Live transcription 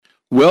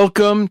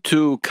Welcome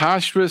to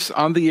Kashrus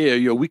on the Air,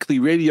 your weekly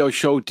radio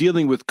show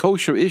dealing with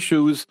kosher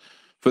issues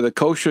for the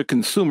kosher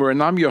consumer.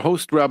 And I'm your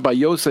host, Rabbi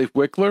Yosef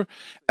Wickler,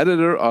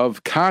 editor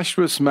of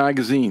Kashrus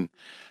Magazine.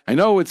 I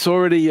know it's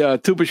already,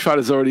 Tu B'Shvat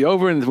is already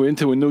over and we're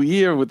into a new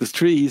year with the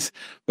trees,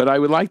 but I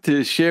would like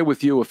to share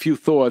with you a few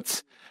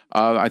thoughts.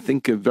 I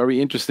think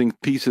very interesting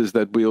pieces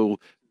that will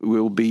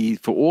be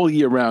for all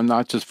year round,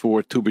 not just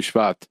for Tu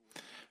B'Shvat.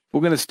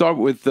 We're going to start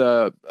with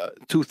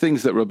two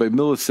things that Rabbi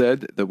Miller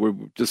said that were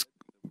just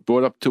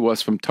brought up to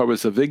us from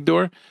Toras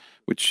Avigdor,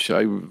 which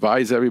I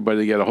advise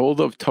everybody to get a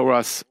hold of,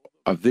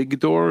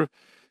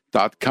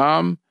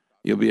 torasavigdor.com.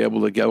 You'll be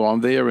able to go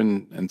on there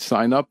and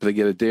sign up. They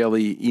get a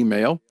daily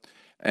email.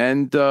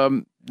 And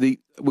we're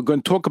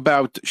going to talk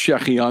about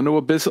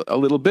Shechianu a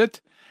little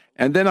bit.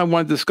 And then I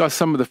want to discuss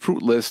some of the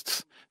fruit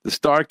lists. The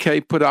Star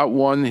K put out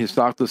one,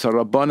 Histaktus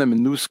HaRabbanim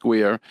in New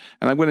Square,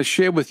 and I'm going to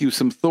share with you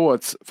some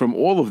thoughts from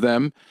all of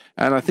them,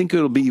 and I think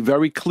it'll be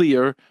very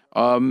clear,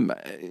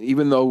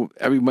 even though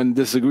everyone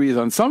disagrees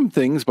on some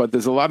things, but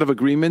there's a lot of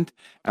agreement,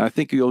 and I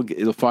think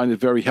you'll find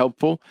it very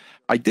helpful.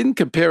 I didn't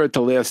compare it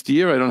to last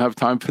year. I don't have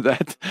time for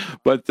that,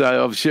 but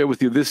I'll share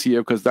with you this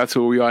year because that's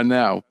where we are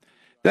now.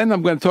 Then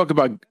I'm going to talk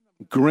about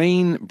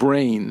Grain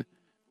Brain.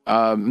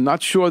 I'm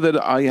not sure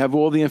that I have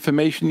all the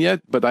information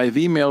yet, but I've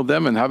emailed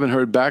them and haven't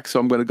heard back, so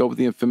I'm going to go with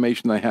the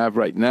information I have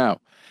right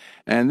now.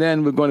 And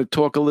then we're going to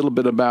talk a little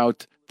bit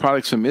about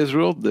products from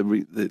Israel,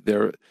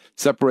 their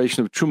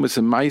separation of Trumas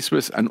and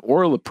Maasros, and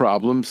Orla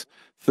problems,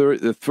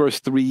 the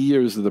first 3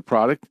 years of the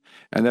product,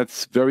 and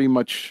that's very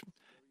much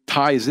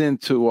ties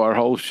into our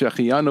whole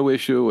Shechianu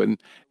issue,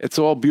 and it's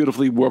all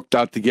beautifully worked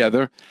out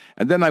together.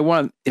 And then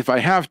if I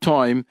have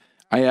time,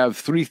 I have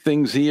 3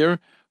 things here.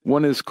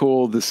 One is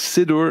called the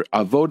Siddur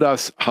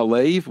Avodas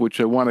Halev,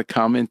 which I want to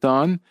comment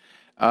on.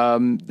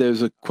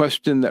 There's a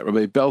question that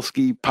Rabbi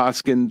Belsky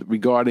paskined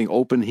regarding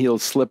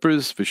open-heeled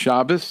slippers for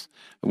Shabbos.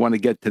 I want to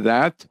get to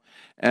that.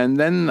 And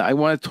then I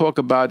want to talk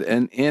about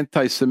an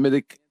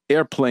anti-Semitic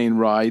airplane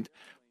ride,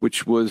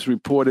 which was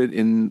reported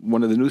in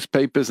one of the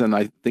newspapers, and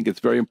I think it's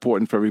very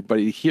important for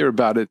everybody to hear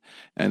about it,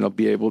 and I'll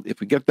be able, if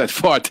we get that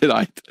far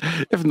tonight.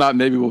 If not,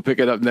 maybe we'll pick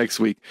it up next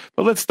week.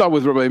 But let's start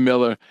with Rabbi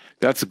Miller.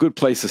 That's a good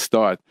place to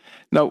start.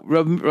 Now,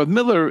 Rabbi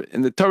Miller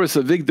in the Toras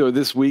Avigdor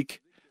this week,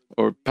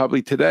 or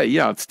probably today,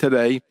 it's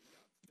today,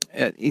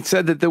 he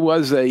said that there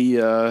was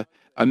a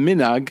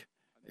minhag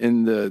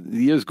in the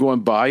years going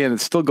by, and it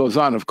still goes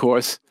on, of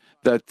course,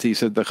 that he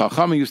said the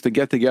Chachamim used to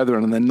get together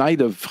on the night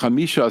of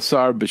Chamisha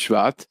Asar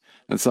B'Shvat,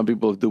 and some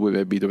people do it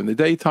maybe during the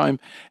daytime,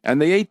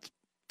 and they ate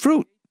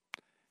fruit.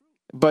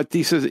 But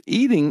he says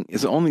eating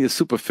is only a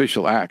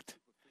superficial act.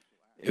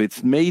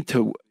 It's meant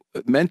to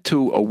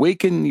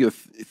awaken your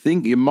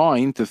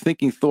mind to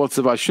thinking thoughts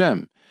of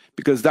Hashem,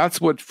 because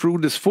that's what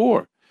fruit is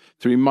for,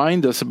 to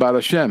remind us about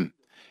Hashem.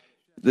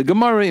 The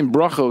Gemara in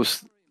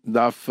Brachos,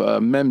 Daf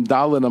Mem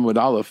Daled Amud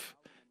Aleph,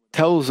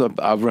 tells of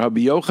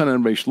Rabbi Yochanan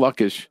and Reish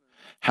Lakish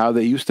how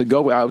they used to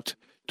go out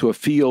to a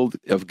field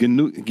of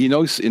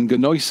ginos in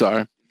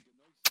Genoisar,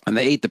 and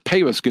they ate the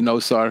Peiros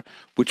Genosar,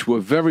 which were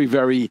very,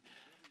 very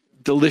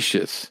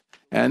delicious.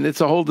 And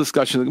it's a whole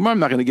discussion. The Gemara, I'm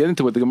not going to get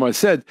into what the Gemara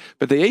said,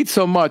 but they ate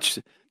so much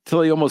till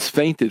they almost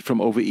fainted from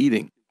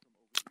overeating.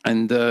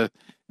 And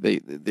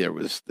they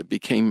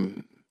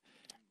became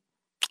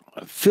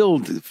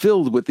filled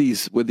with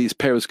these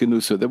Peiros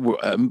Genosar that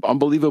were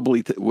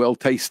unbelievably well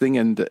tasting,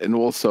 and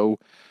also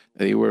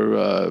they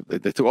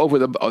took over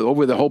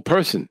the whole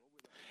person.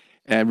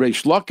 And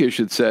Reish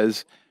Lakish, it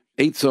says,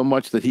 ate so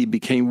much that he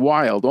became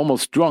wild,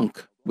 almost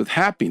drunk with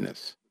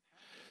happiness.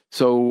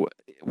 So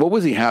what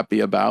was he happy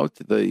about?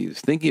 He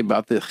was thinking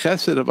about the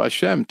chesed of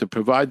Hashem to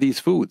provide these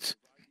foods.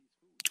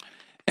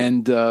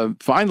 And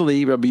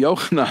finally, Rabbi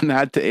Yochanan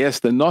had to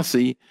ask the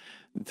Nasi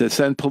to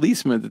send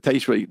policemen to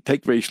take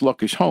Reish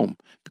Lakish home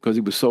because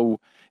he was so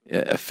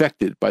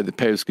affected by the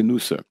Peiros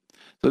Genosar.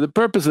 So the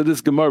purpose of this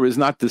Gemara is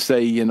not to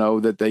say,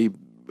 that they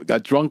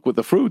got drunk with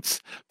the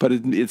fruits, but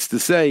it's to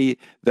say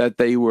that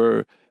they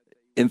were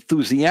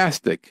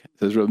enthusiastic,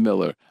 says Rav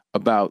Miller,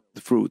 about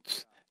the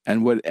fruits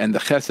and the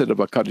chesed of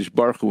HaKadosh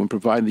Baruch Hu in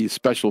providing these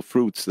special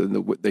fruits,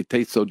 and they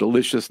taste so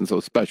delicious and so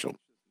special.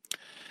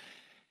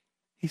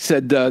 He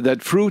said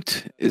that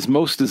fruit is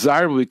most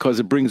desirable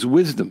because it brings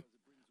wisdom.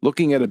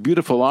 Looking at a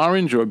beautiful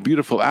orange or a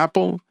beautiful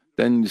apple,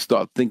 then you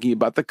start thinking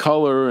about the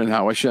color and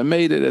how Hashem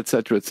made it,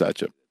 etc.,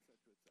 etc.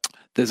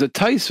 There's a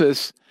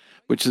Taisvis,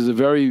 which is a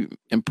very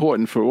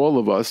important for all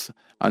of us,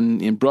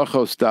 in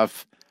Brachos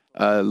Daf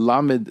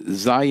Lamed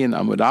Zayin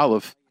Amud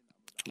Aleph.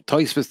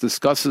 Tosfos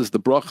discusses the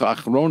bracha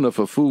achrona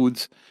for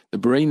foods, the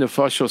Berei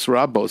Nefashos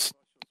Rabos,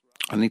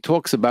 and he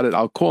talks about it.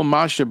 Al kol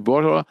mashe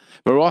bora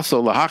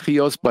v'roso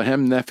lahachios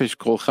bahem nefesh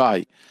kol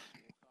chai.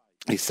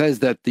 He says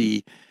that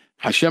the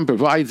Hashem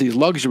provides these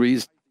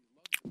luxuries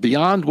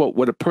beyond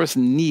what a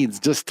person needs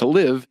just to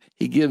live.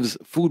 He gives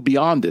food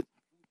beyond it,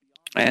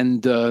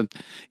 and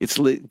it's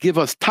give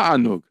us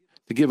ta'anug,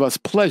 to give us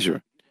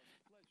pleasure.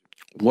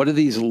 What are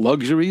these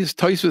luxuries?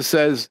 Tosfos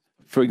says,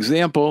 for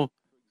example,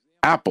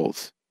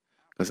 apples.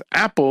 Because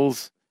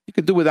apples, you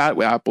could do without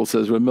apples,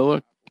 says Rav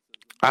Miller.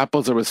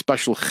 Apples are a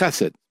special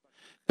chesed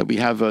that we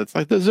have. It's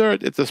like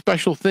dessert. It's a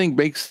special thing,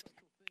 makes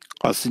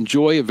us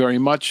enjoy it very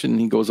much. And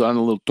he goes on a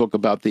little talk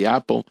about the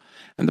apple.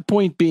 And the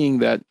point being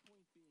that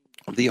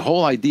the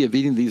whole idea of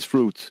eating these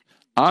fruits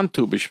on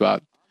Tu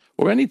B'Shvat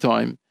or any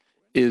time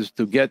is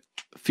to get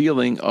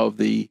feeling of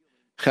the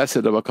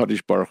chesed of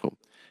HaKadosh Baruch Hu.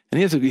 And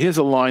here's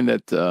a line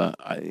that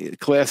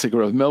classic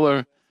Rav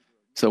Miller.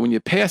 So when you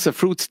pass a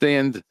fruit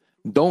stand,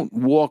 don't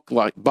walk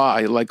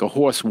by like a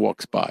horse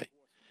walks by.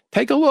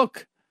 Take a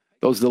look.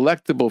 Those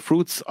delectable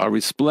fruits are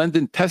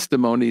resplendent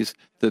testimonies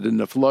to the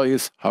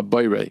Neflois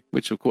Habayre,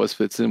 which of course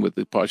fits in with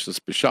the Parshas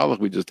Beshalach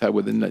we just had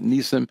with the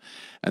Nisim,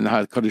 and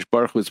how Kadosh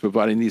Baruch Hu is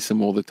providing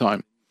Nisim all the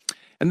time.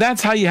 And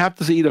that's how you have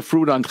to eat a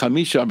fruit on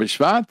Chamisha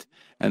B'Shvat,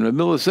 and Rav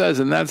Miller says,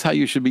 and that's how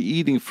you should be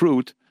eating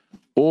fruit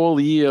all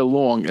year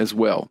long as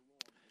well.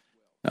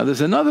 Now there's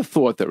another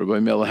thought that Rabbi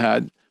Miller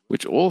had,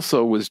 which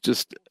also was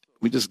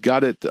we just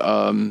got it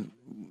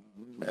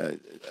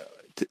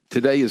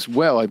today as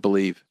well, I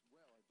believe.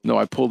 No,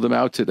 I pulled them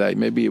out today.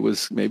 Maybe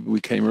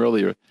we came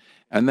earlier.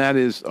 And that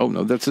is, oh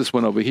no, that's this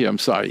one over here. I'm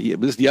sorry. It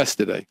was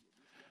yesterday.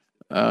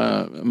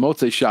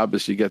 Motzei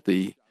Shabbos, you get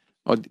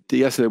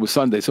yesterday was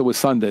Sunday, so it was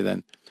Sunday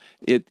then.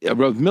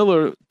 Rav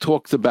Miller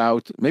talked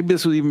about, maybe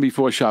this was even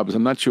before Shabbos,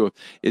 I'm not sure.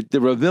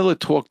 Rav Miller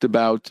talked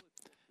about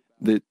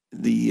the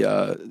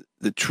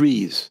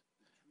trees.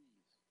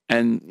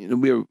 And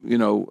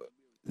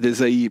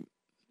there's a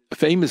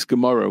famous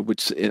Gemara,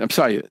 which, I'm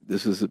sorry,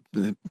 this is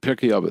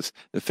Pirkei Avos,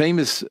 the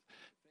famous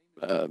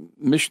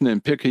Mishnah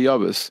in Pirkei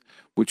Avos,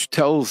 which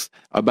tells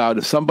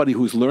about somebody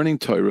who's learning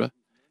Torah,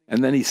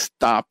 and then he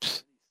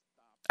stops,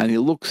 and he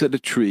looks at a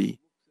tree,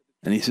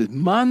 and he says,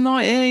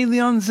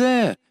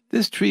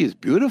 this tree is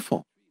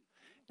beautiful.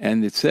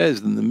 And it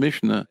says in the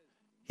Mishnah,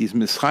 he's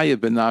Mischaya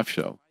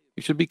Benafsho.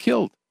 He should be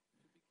killed.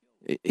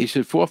 He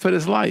should forfeit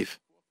his life.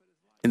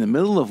 In the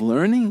middle of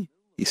learning,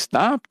 he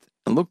stopped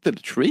and looked at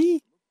a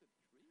tree?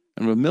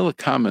 And Rav Miller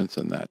comments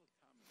on that,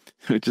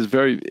 which is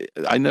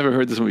I never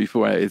heard this one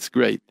before. It's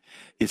great.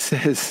 He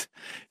says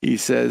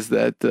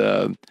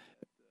that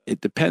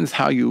it depends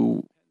how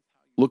you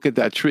look at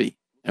that tree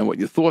and what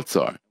your thoughts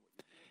are.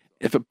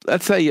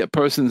 Let's say a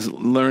person's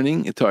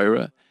learning a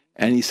Torah,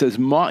 and he says,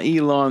 Ma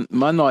ilan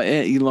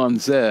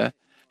zeh,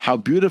 how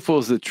beautiful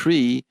is the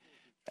tree,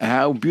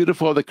 how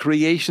beautiful are the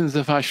creations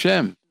of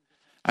Hashem.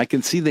 I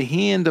can see the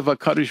hand of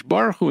HaKadosh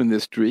Baruch Hu in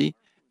this tree,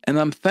 and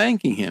I'm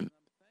thanking him.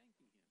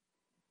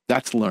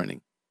 That's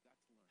learning.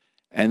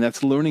 And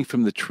that's learning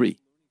from the tree.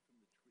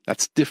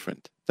 That's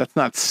different. That's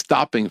not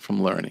stopping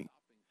from learning.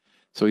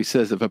 So he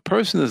says, if a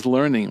person is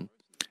learning,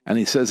 and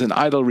he says an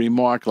idle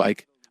remark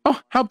like,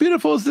 oh, how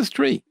beautiful is this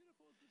tree?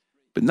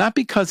 But not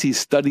because he's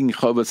studying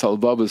Chovos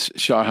Halvavos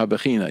Shar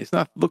HaBechina. He's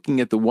not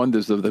looking at the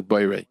wonders of the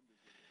Boirei.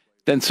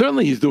 Then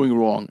certainly he's doing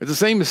wrong. It's the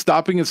same as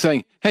stopping and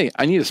saying, hey,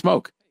 I need a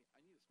smoke.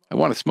 I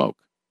want to smoke.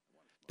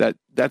 That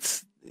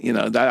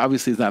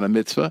obviously is not a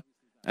mitzvah,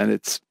 and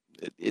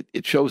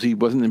it shows he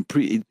wasn't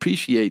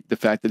appreciate the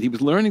fact that he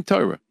was learning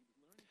Torah.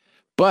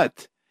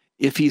 But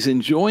if he's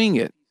enjoying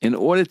it in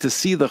order to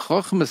see the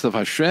chokhmas of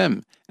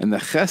Hashem and the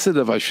chesed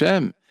of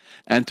Hashem,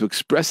 and to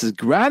express his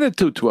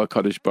gratitude to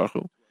HaKadosh Baruch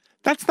Hu,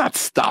 that's not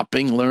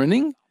stopping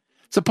learning.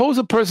 Suppose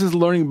a person's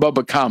learning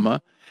Baba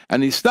Kama,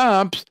 and he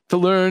stops to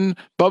learn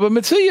Baba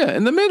Metzia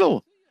in the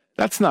middle.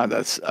 That's not a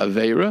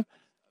Aveira.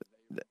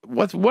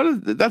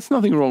 That's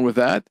nothing wrong with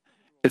that.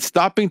 It's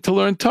stopping to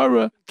learn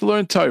Torah,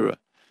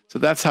 So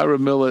that's how Rav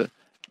Miller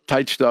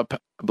touched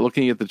up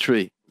looking at the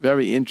tree.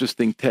 Very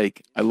interesting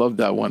take. I love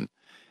that one.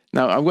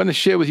 Now, I'm going to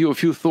share with you a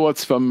few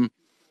thoughts from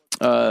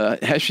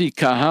Heshi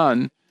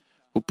Kahan,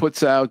 who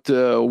puts out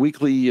a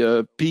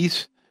weekly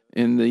piece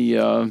in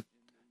the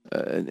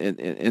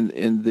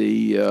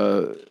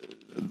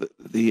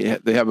they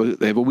have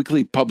a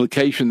weekly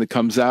publication that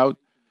comes out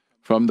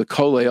from the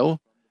Kollel,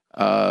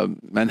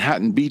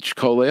 Manhattan Beach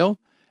Kollel,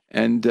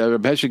 and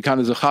Reb Heshi Kahan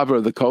is a chaver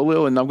of the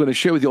Kollel, and I'm going to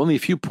share with you only a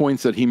few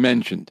points that he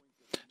mentioned.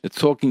 It's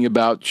talking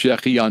about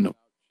Shechianu.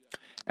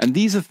 And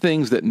these are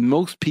things that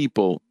most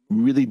people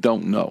really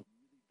don't know.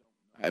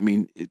 I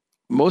mean,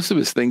 most of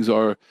his things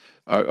are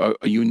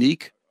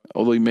unique,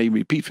 although he may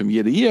repeat from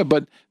year to year,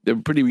 but they're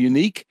pretty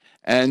unique,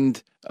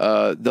 and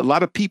a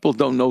lot of people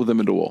don't know them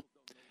at all.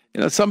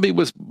 Somebody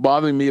was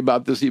bothering me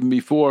about this even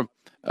before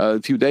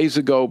a few days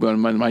ago, but on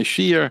my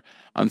shiur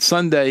on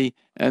Sunday,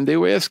 and they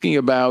were asking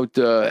about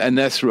an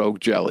esrog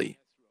jelly.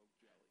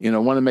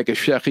 Want to make a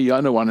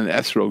shechianu on an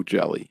esrog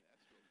jelly.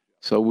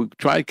 So we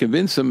tried to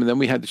convince them, and then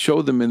we had to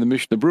show them in the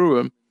Mishnah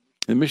Berurah.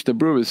 The Mishnah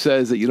Berurah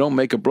says that you don't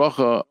make a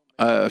bracha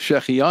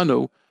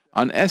shechianu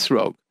on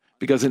esrog,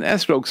 because an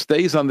esrog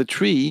stays on the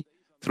tree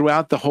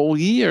throughout the whole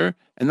year,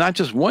 and not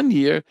just 1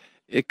 year.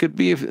 It could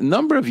be a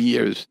number of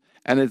years,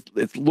 and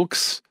it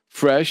looks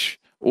fresh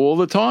all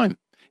the time.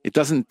 It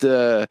doesn't,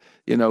 get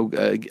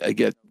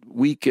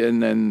weak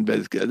and then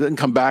it doesn't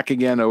come back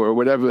again or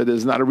whatever. It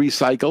is not a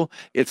recycle.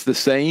 It's the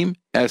same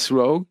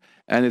esrog,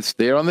 and it's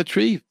there on the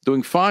tree,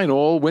 doing fine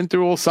all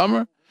winter, all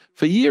summer,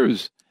 for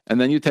years.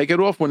 And then you take it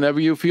off whenever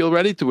you feel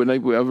ready to,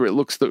 whenever it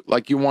looks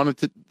like you want it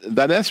to,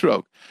 that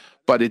esrog.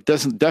 but it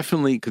doesn't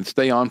definitely can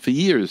stay on for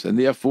years, and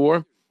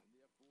therefore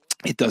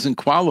it doesn't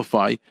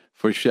qualify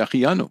for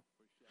Shechianu.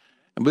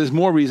 And there's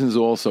more reasons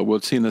also.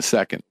 We'll see in a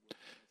second.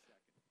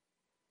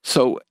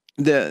 So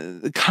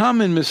the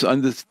common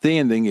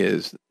misunderstanding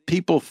is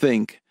people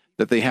think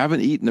that they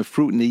haven't eaten a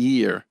fruit in a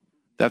year.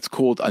 That's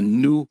called a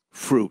new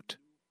fruit.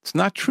 It's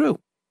not true.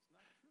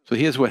 So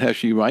here's what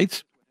Heshi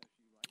writes.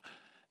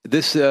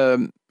 This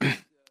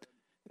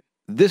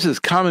this is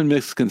common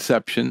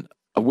misconception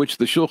of which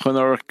the Shulchan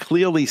Aruch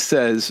clearly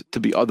says to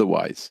be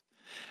otherwise.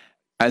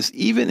 As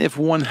even if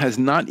one has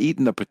not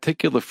eaten a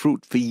particular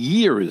fruit for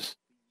years,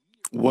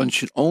 one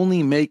should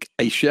only make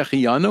a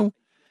shechianu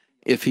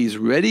if he's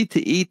ready to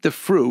eat the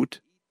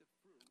fruit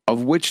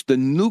of which the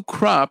new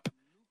crop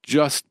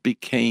just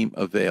became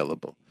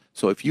available.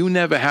 So if you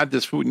never had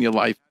this fruit in your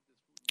life,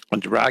 a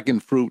dragon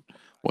fruit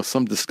or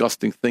some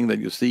disgusting thing that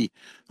you see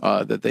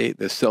that they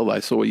sell, I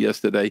saw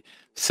yesterday,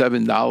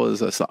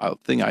 $7 a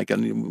thing. I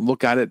can even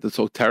look at it. It's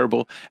so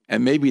terrible.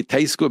 And maybe it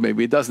tastes good.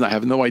 Maybe it doesn't. I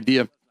have no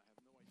idea.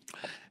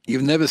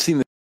 You've never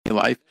seen it in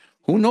your life.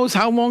 Who knows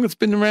how long it's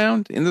been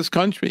around in this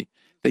country?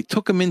 They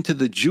took them into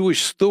the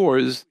Jewish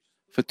stores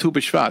for Tu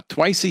B'Shvat.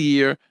 Twice a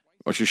year,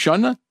 Rosh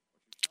Hashanah,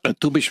 and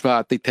Tu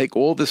B'Shvat, they take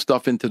all this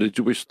stuff into the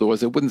Jewish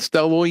stores. They wouldn't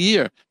sell all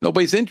year.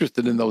 Nobody's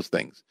interested in those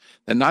things.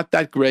 They're not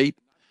that great.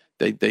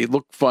 They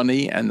look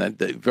funny, and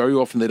very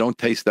often they don't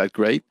taste that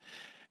great.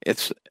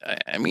 It's,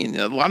 I mean,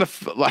 a lot of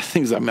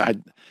things. I mean,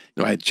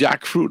 I had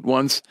jackfruit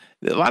once.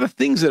 A lot of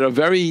things that are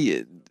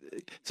very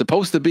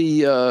supposed to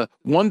be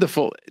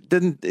wonderful.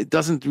 It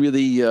doesn't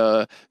really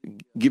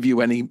give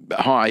you any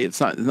high. It's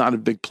not a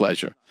big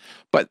pleasure.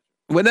 But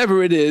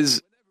whatever it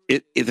is,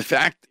 the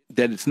fact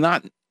that it's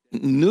not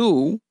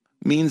new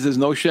means there's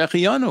no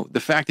shechianu. The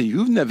fact that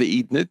you've never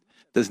eaten it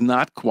does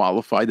not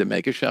qualify to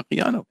make a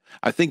shechianu.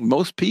 I think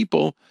most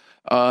people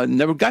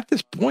never got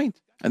this point,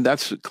 and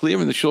that's clear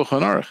in the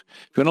Shulchan Aruch.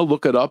 If you want to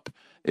look it up,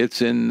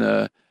 it's in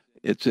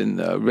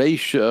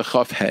Reish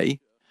Chaf Hey,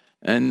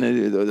 and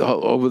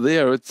over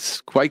there it's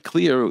quite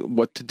clear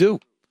what to do.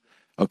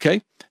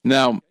 Okay,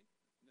 now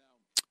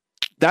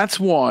that's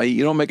why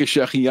you don't make a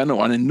shechianu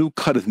on a new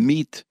cut of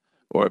meat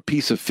or a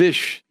piece of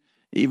fish,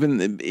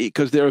 even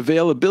because their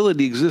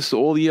availability exists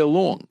all year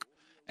long,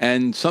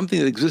 and something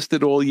that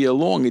existed all year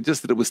long, it's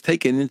just that it was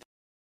taken into.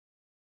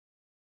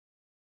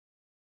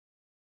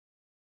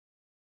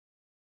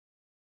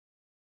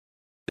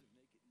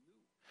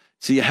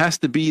 So it has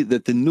to be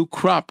that the new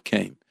crop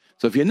came.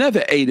 So if you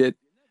never ate it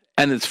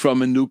and it's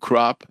from a new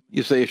crop,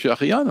 you say a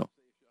shechianu.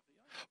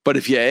 But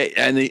if you ate,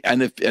 and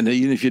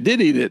even if you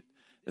did eat it,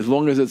 as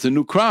long as it's a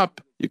new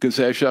crop, you can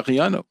say a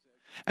shechianu.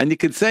 And you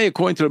could say,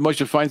 according to the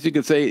Moshe Feinstein, you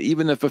could say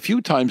even if a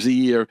few times a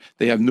year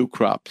they have new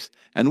crops.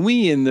 And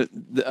we in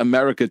the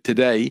America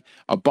today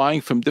are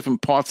buying from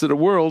different parts of the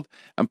world,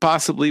 and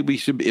possibly we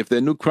should be, if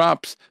they're new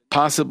crops,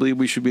 possibly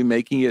we should be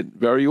making it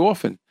very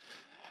often.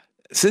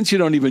 Since you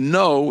don't even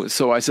know,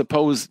 so I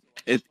suppose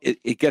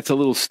it gets a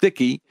little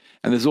sticky,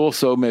 and there's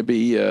also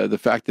maybe the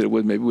fact that it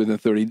would maybe within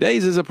 30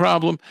 days is a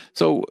problem.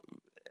 So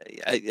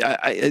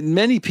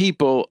many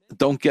people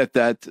don't get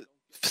that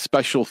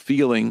special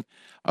feeling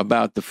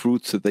about the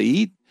fruits that they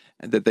eat,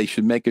 and that they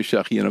should make a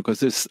shechianu,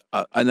 because there's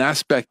an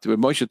aspect where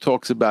Moshe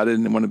talks about it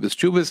in one of his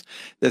tshuvas.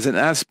 There's an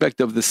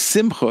aspect of the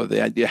simcha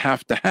that you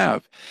have to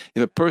have.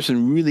 If a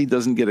person really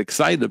doesn't get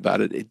excited about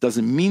it, it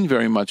doesn't mean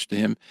very much to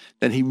him,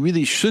 then he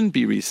really shouldn't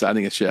be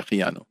reciting a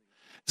shechianu.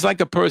 It's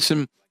like a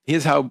person,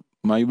 here's how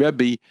my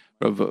Rebbe,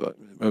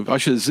 Rav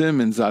Asher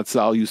Zim and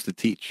Zatzal used to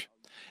teach.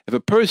 If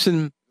a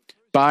person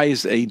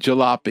buys a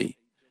jalopy,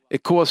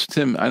 it costs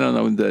him, I don't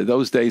know, in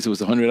those days it was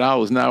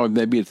 $100. Now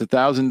maybe it's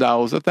 $1,000,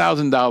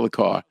 $1,000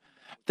 car.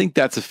 I think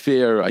that's a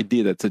fair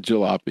idea. That's a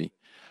jalopy.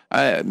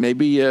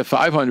 Maybe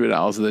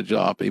 $500 of the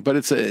jalopy, but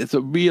it's a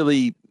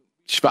really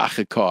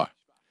schwache car.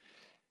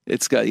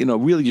 It's got,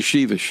 real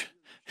yeshivish.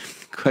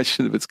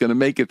 Question if it's going to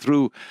make it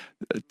through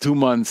 2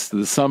 months to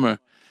the summer.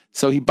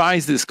 So he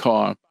buys this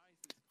car.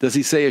 Does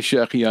he say a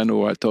shechianu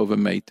or a tova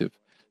meitiv?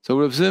 So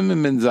Rav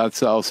Zimmerman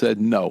Zatzal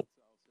said no,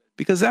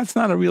 because that's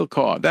not a real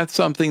car. That's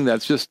something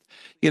that's just,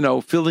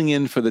 filling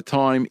in for the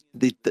time.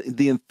 The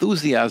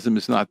enthusiasm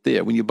is not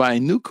there. When you buy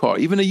a new car,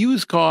 even a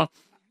used car,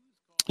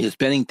 you're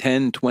spending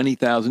 $10,000,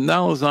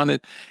 $20,000 on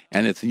it,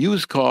 and it's a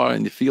used car,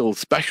 and you feel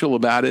special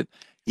about it.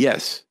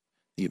 Yes,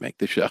 you make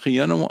the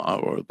shechianu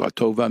or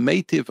tova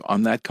meitiv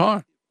on that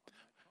car.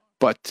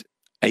 But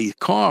a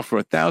car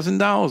for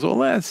 $1,000 or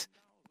less,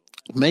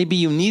 maybe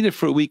you need it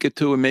for a week or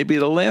two, and maybe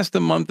it'll last a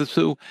month or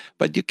two,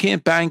 but you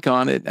can't bank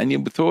on it, and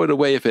you throw it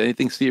away if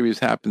anything serious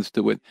happens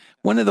to it.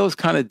 One of those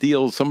kind of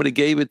deals, somebody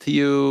gave it to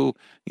you,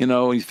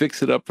 you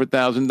fix it up for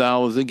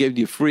 $1,000, they gave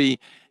you free.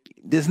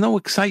 There's no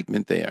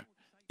excitement there.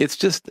 It's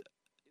just,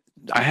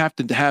 I have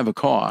to have a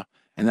car,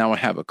 and now I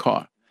have a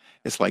car.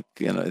 It's like,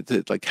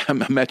 it's like a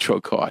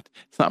Metro card.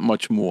 It's not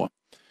much more.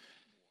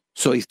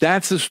 So if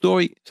that's the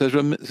story, says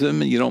Rav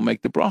Zimmerman, you don't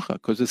make the bracha,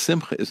 because the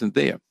simcha isn't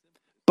there.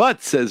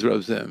 But, says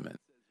Rav Zimmerman,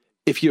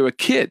 if you're a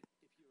kid,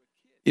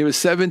 you're a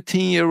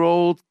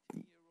 17-year-old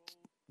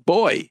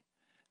boy,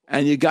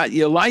 and you got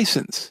your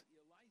license,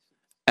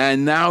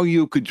 and now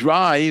you could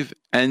drive,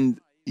 and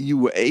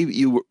you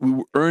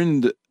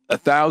earned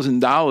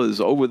 $1,000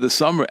 over the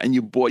summer, and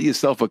you bought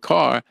yourself a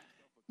car,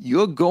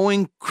 you're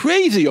going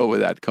crazy over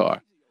that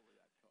car.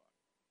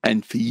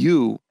 And for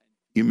you,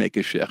 you make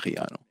a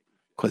shechianu,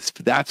 because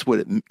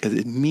because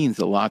it means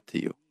a lot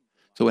to you.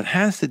 So it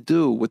has to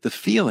do with the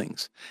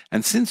feelings.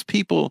 And since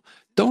people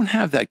don't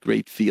have that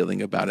great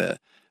feeling about a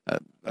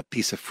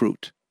piece of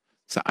fruit,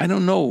 so I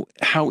don't know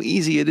how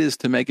easy it is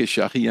to make a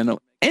shechianu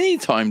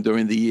anytime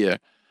during the year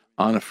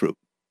on a fruit.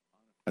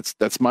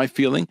 That's my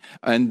feeling,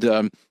 and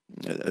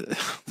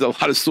there's a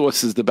lot of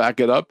sources to back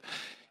it up.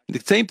 The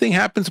same thing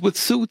happens with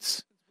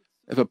suits.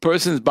 If a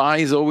person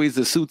buys always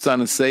the suits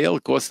on a sale,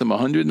 it costs them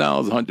 $100,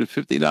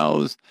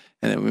 $150,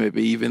 and it may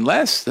be even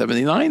less,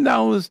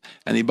 $79,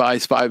 and he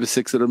buys 5 or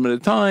 6 of them at a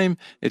time.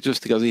 It's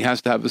just because he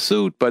has to have a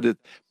suit, but it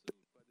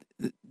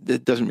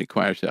doesn't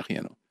require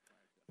shechianu.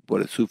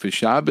 Bought a suit for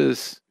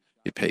Shabbos,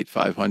 you paid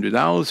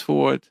 $500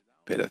 for it,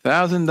 paid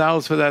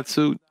 $1,000 for that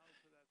suit,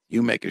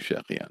 you make a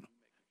shechianu.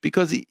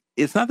 Because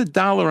it's not the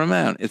dollar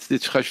amount, it's the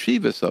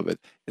chashivas of it.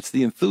 It's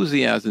the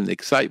enthusiasm, the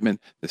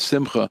excitement, the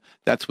simcha.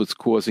 That's what's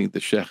causing the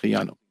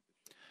shechianu.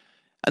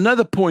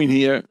 Another point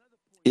here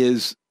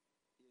is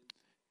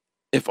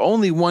if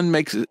only one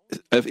makes a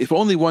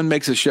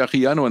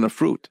shechianu on a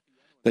fruit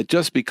that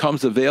just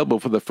becomes available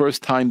for the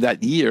first time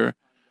that year,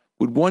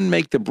 would one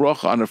make the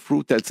bracha on a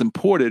fruit that's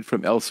imported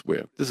from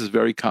elsewhere? This is a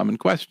very common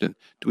question.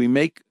 Do we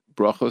make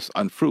brachos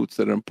on fruits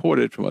that are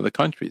imported from other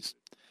countries?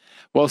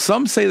 While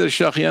some say that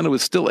shechianu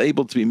is still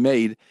able to be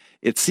made,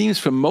 it seems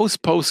from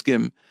most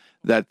poskim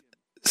that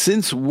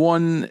since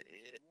one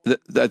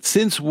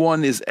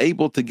is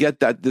able to get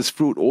this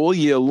fruit all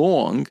year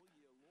long,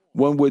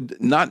 one would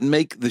not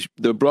make the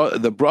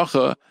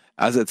bracha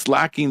as it's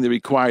lacking the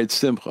required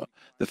simcha.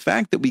 The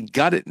fact that we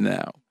got it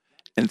now,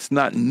 and it's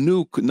not a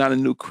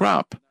new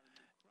crop,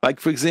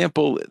 like for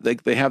example,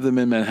 they have them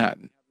in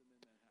Manhattan.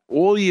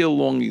 All year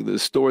long, the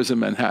stores in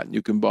Manhattan,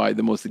 you can buy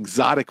the most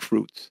exotic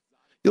fruits.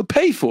 You'll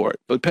pay for it.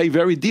 You'll pay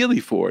very dearly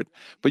for it.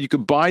 But you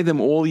could buy them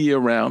all year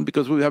round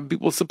because we have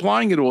people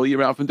supplying it all year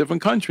round from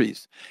different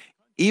countries.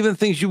 Even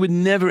things you would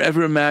never,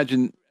 ever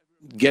imagine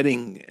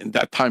getting in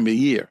that time of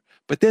year.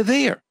 But they're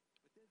there.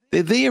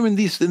 They're there in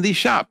these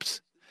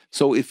shops.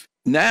 So if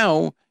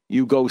now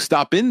you go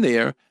stop in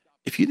there,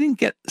 if you didn't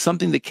get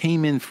something that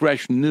came in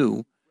fresh,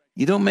 new,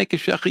 you don't make a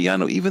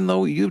shechianu, even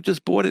though you've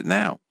just bought it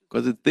now,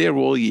 because it's there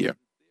all year.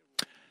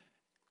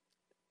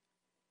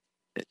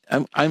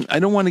 I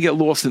don't want to get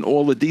lost in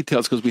all the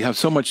details because we have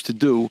so much to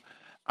do.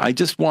 I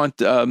just want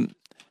to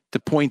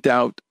point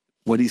out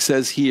what he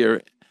says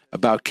here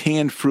about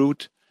canned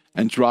fruit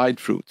and dried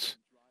fruits.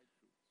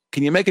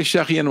 Can you make a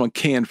shechianu on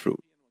canned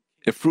fruit?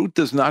 If fruit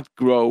does not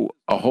grow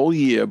a whole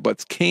year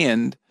but's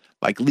canned,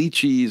 like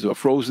lychees or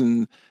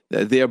frozen,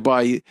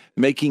 thereby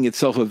making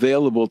itself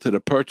available to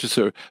the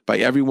purchaser by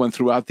everyone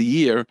throughout the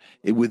year,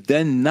 it would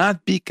then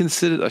not be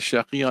considered a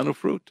shechianu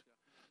fruit.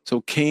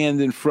 So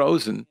canned and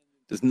frozen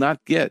does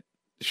not get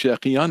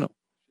shechianu.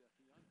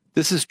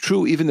 This is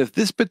true even if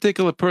this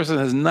particular person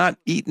has not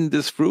eaten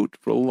this fruit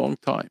for a long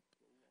time.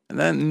 And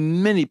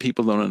then many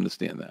people don't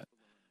understand that.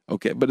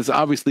 Okay, but it's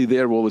obviously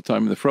there all the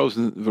time in the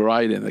frozen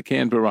variety and the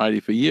canned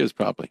variety for years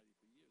probably.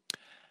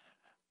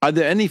 Are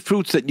there any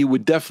fruits that you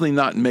would definitely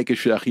not make a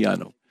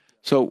shechianu?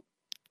 So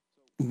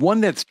one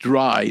that's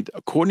dried,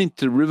 according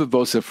to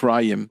Rivavos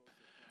Ephraim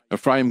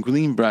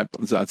Greenblatt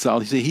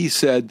Zatzal, he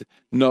said,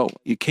 no,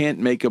 you can't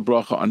make a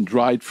bracha on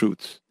dried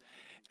fruits.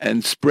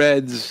 And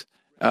spreads,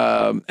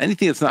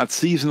 anything that's not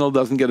seasonal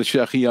doesn't get a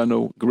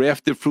shechianu.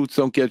 Grafted fruits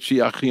don't get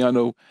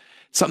shechianu.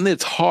 Something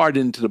that's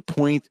hardened to the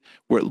point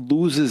where it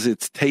loses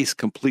its taste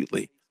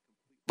completely.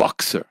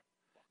 Boxer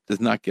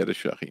does not get a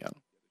shechianu.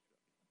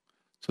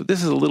 So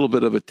this is a little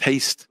bit of a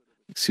taste,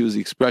 excuse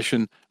the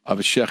expression, of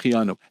a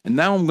shechianu. And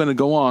now I'm going to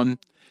go on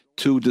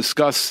to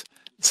discuss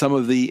some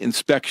of the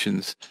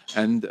inspections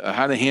and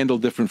how to handle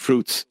different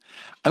fruits.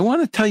 I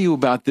want to tell you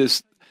about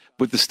this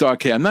with the Star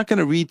K. I'm not going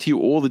to read to you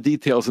all the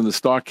details in the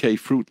Star K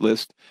fruit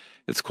list.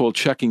 It's called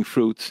Checking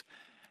Fruits.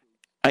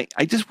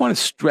 I just want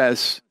to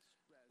stress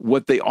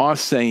what they are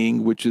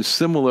saying, which is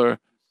similar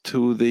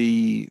to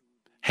the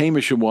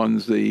Hamish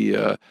ones,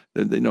 the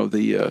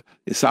Isachtas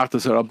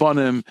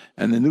Rabbanim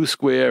and the New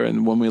Square,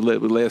 and when we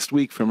last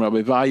week from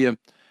Rabbi Vaya.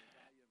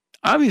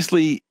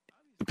 Obviously,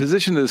 the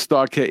position of the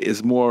Star K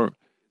is more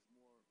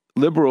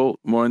liberal,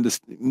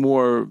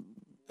 more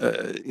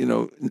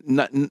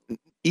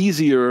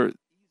easier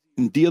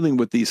in dealing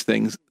with these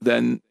things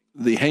than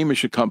the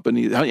Hamish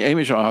company,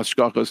 Hamish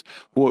Hashkachas,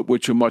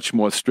 which are much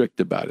more strict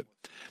about it.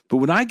 But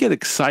what I get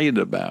excited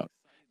about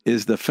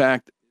is the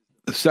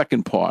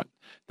second part,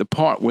 the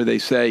part where they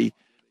say,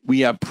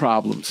 we have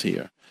problems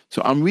here.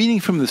 So I'm reading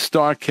from the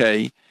Star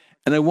K,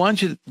 and I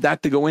want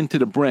that to go into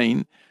the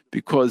brain,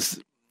 because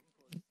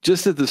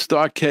just as the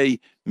Star K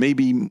may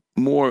be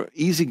more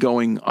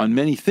easygoing on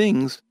many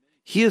things,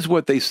 here's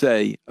what they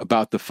say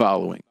about the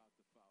following.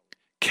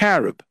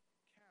 Carob.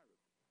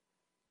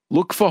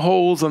 Look for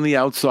holes on the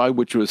outside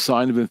which are a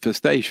sign of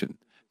infestation.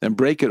 then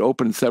break it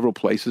open in several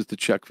places to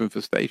check for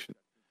infestation.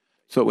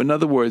 So in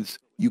other words,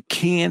 you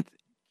can't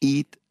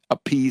eat a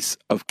piece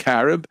of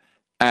carob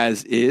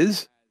as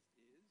is.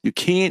 You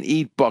can't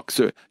eat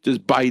Buxer,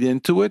 just bite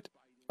into it,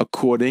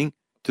 according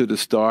to the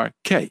Star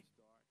K.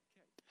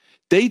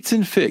 Dates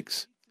and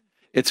figs.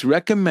 It's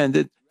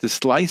recommended to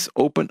slice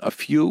open a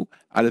few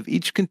out of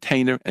each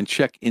container and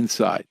check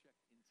inside.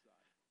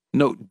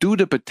 Note, due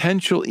to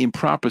potential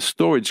improper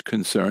storage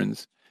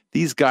concerns,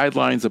 these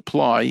guidelines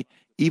apply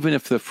even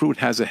if the fruit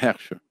has a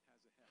hechsher.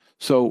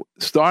 So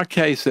Star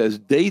K says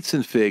dates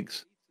and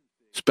figs,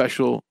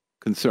 special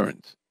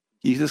concerns.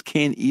 You just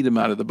can't eat them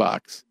out of the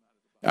box,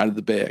 out of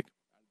the bag.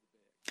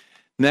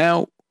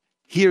 Now,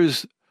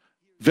 here's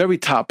very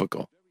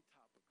topical.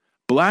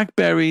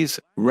 Blackberries,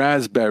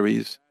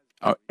 raspberries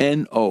are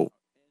NO,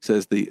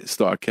 says the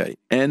Star K.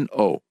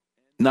 NO,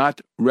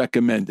 not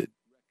recommended.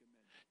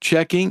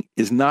 Checking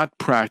is not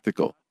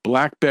practical.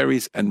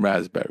 Blackberries and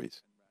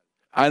raspberries.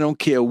 I don't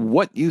care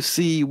what you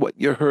see, what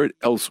you heard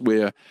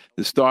elsewhere.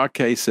 The Star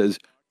K says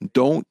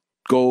don't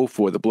go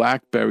for the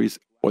blackberries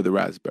or the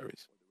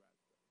raspberries.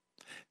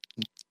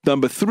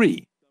 Number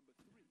 3,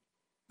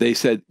 they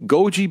said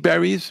goji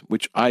berries,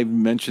 which I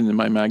mentioned in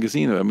my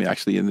magazine. I mean,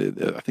 actually,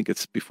 I think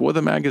it's before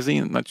the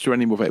magazine. I'm not sure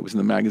anymore if it was in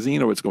the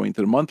magazine or it's going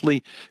to the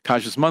monthly,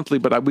 Kashrus Monthly,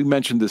 but we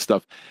mentioned this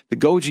stuff. The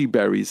goji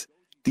berries,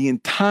 the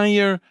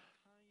entire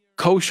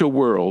kosher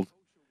world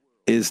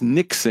is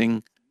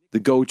nixing the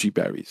goji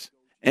berries.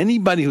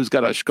 Anybody who's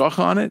got ashkacha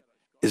on it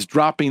is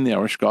dropping their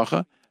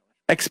ashkacha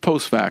ex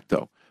post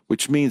facto,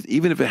 which means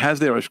even if it has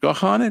their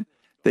ashkacha on it,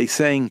 they're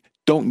saying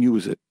don't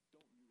use it.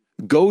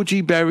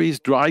 Goji berries,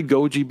 dried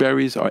goji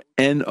berries are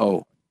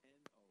NO.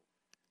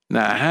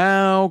 Now,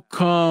 how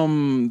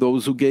come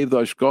those who gave the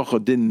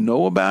ashkacha didn't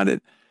know about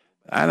it?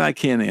 And I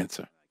can't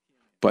answer.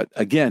 But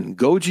again,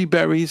 goji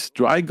berries,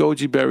 dried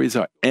goji berries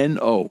are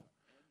NO.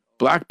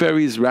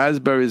 Blackberries,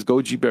 raspberries,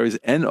 goji berries,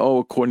 NO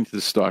according to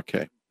the Star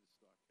K.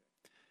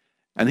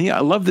 And here, I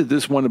loved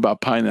this one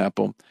about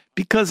pineapple,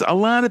 because a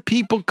lot of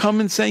people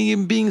come and saying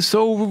you're being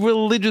so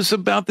religious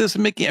about this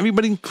and making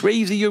everybody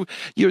crazy. You're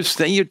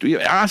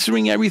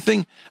answering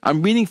everything.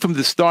 I'm reading from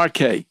the Star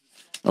K.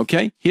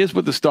 Okay, here's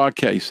what the Star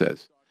K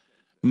says.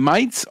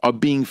 Mites are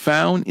being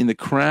found in the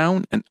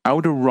crown and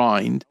outer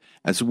rind,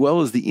 as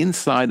well as the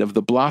inside of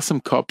the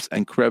blossom cups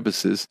and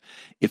crevices,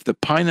 if the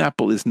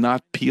pineapple is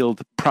not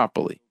peeled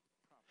properly.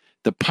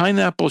 The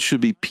pineapple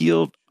should be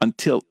peeled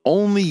until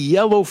only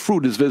yellow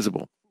fruit is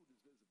visible.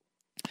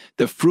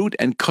 The fruit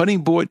and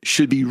cutting board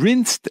should be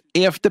rinsed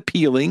after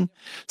peeling,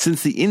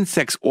 since the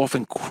insects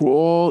often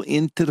crawl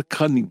onto the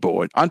cutting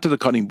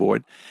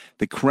board.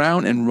 The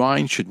crown and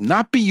rind should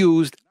not be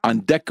used on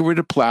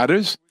decorative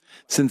platters,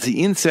 since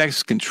the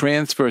insects can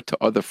transfer to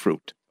other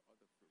fruit.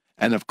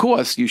 And of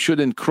course, you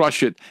shouldn't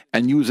crush it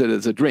and use it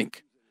as a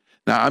drink.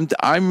 Now,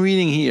 I'm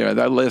reading here,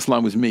 that last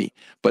line was me,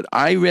 but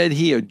I read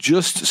here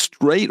just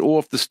straight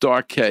off the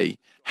Star K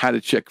how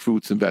to check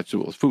fruits and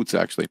vegetables, fruits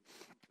actually.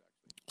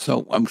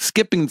 So I'm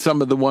skipping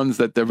some of the ones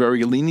that they're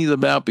very lenient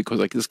about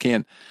because I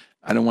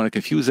don't want to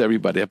confuse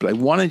everybody. But I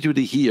wanted you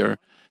to hear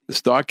the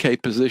Star K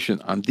position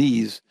on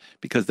these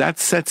because that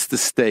sets the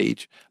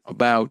stage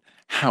about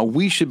how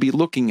we should be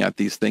looking at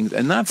these things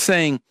and not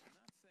saying,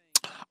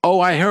 oh,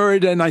 I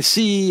heard and I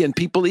see and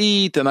people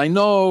eat and I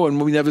know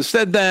and we never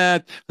said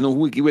that.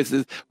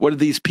 What are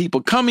these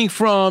people coming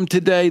from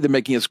today? They're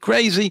making us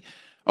crazy.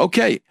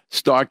 Okay,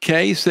 Star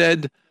K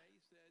said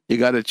you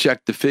got to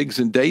check the figs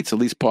and dates, at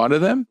least part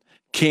of them.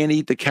 Can't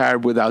eat the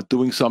carob without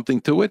doing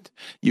something to it.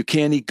 You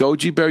can't eat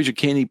goji berries. You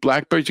can't eat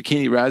blackberries. You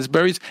can't eat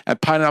raspberries.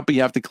 And pineapple,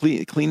 you have to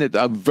clean it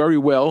up very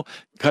well,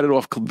 cut it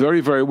off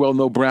very, very well,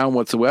 no brown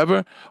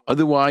whatsoever.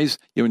 Otherwise,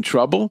 you're in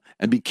trouble.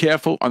 And be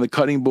careful on the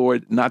cutting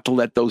board not to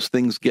let those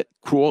things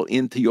crawl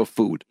into your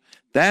food.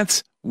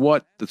 That's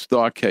what the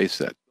Star K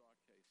said.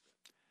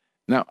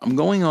 Now, I'm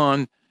going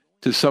on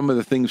to some of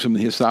the things from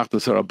the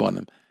Hisachtas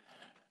HaRabbanim.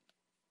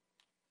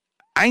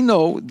 I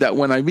know that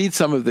when I read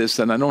some of this,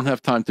 and I don't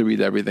have time to read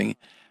everything,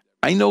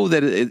 I know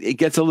that it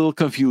gets a little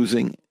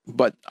confusing,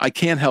 but I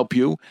can't help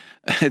you.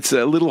 It's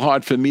a little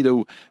hard for me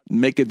to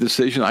make a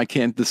decision. I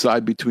can't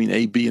decide between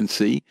A, B, and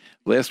C.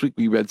 Last week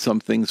we read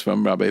some things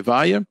from Rabbi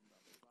Vaya.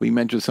 We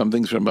mentioned some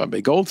things from Rabbi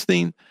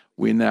Goldstein.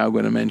 We're now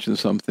going to mention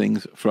some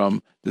things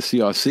from the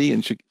CRC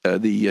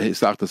and the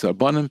Hisachtas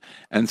HaRabbanim,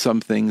 and some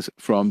things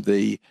from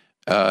the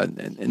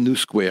New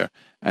Square.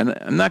 And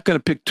I'm not going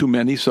to pick too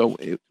many, so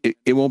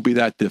it won't be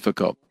that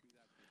difficult.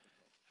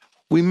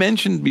 We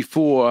mentioned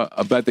before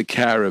about the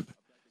carob.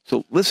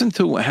 So listen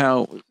to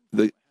how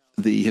the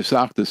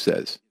Hisachtas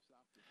says.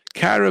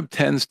 Carob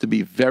tends to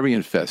be very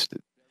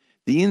infested.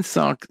 The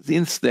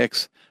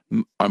insects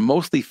are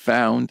mostly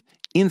found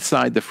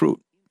inside the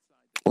fruit.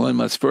 One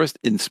must first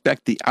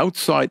inspect the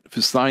outside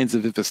for signs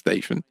of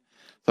infestation,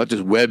 such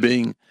as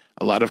webbing,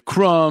 a lot of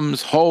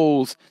crumbs,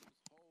 holes.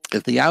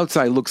 If the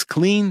outside looks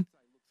clean,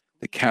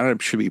 the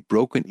carob should be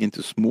broken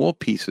into small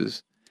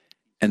pieces,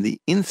 and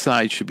the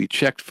inside should be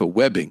checked for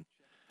webbing,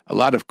 a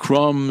lot of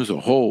crumbs or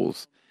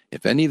holes.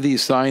 If any of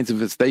these signs of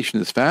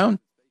infestation is found,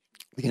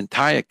 the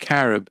entire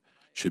carob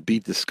should be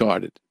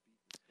discarded.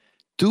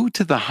 Due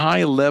to the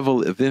high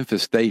level of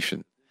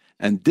infestation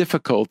and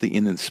difficulty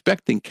in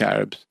inspecting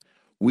carobs,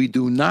 we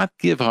do not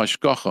give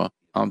hashgacha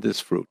on this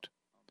fruit.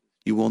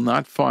 You will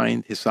not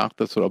find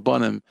hisachtas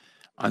rabbanim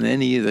on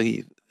any of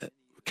the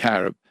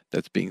carob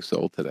that's being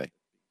sold today.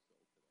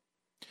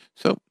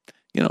 So,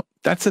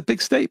 that's a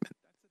big statement.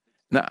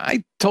 Now,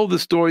 I told the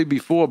story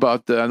before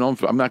about,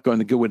 I'm not going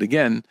to go it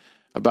again,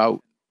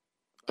 about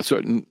a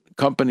certain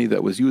company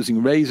that was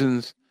using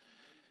raisins,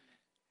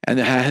 and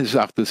it had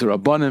hisachtas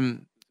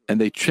rabbanim, and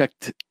they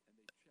checked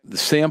the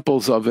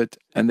samples of it,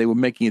 and they were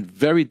making it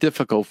very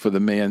difficult for the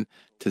man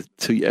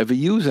to ever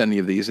use any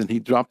of these, and he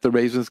dropped the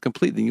raisins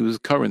completely and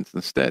used currants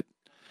instead.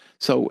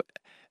 So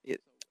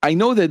I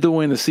know they're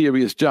doing a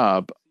serious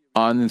job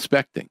on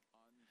inspecting,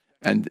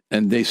 and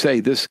they say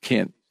this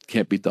can't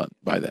be done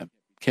by them.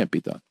 Can't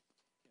be done.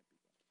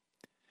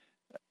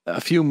 A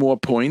few more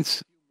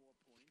points.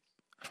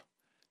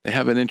 They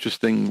have an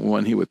interesting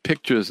one here with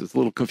pictures. It's a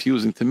little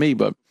confusing to me,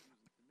 but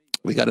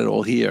we got it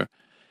all here.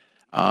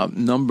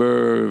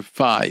 Number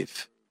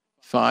 5.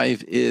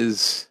 5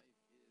 is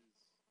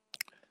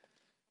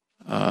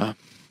where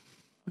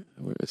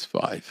is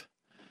 5?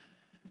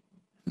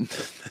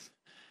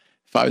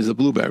 5 is the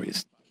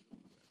blueberries.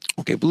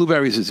 Okay,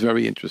 blueberries is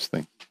very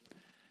interesting.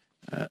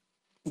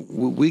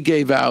 We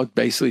gave out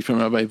basically from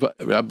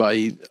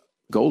Rabbi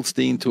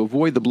Goldstein to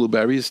avoid the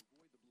blueberries,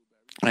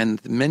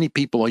 and many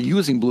people are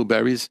using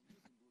blueberries.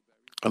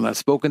 And I've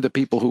spoken to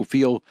people who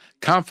feel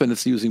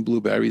confidence using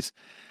blueberries,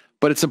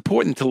 but it's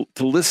important to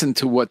listen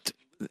to what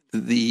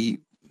the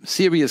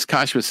serious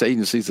kashrus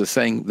agencies are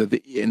saying,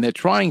 and they're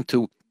trying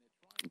to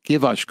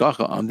give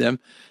hashgacha on them,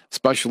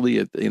 especially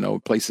at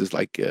places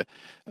like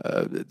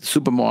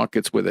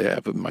supermarkets where they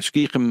have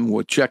mashgichim who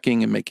are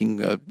checking and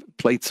making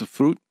plates of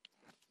fruit.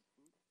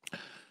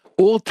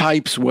 All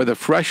types, whether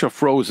fresh or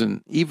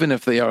frozen, even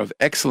if they are of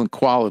excellent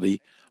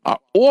quality, are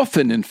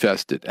often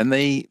infested, and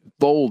they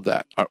bold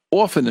that, are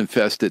often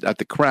infested at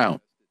the crown.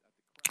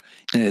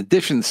 In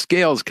addition,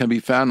 scales can be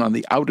found on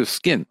the outer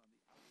skin.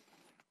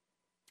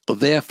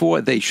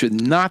 Therefore, they should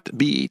not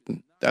be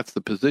eaten. That's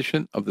the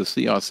position of the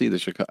CRC,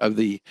 of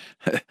the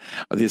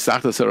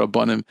Hisachtas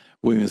Rabbanim,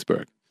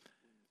 Williamsburg.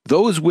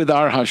 Those with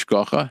our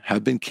hashgacha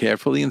have been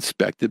carefully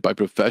inspected by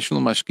professional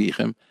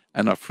mashgichim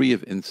and are free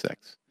of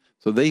insects.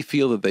 So they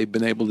feel that they've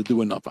been able to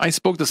do enough. I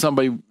spoke to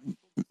somebody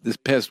this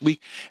past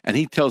week, and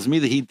he tells me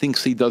that he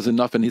thinks he does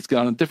enough, and he's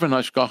got a different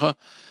hashgacha.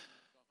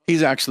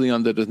 He's actually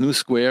under the new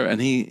square,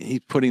 and he's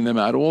putting them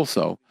out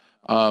also.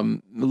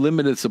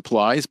 Limited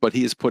supplies, but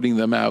he is putting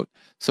them out.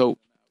 So,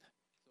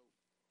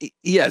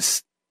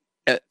 yes,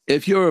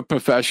 if you're a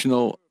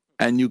professional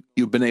and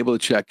you've been able to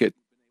check it,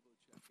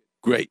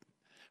 great.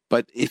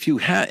 But if you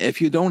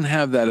don't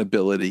have that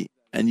ability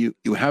and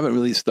you haven't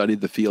really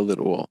studied the field at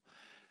all,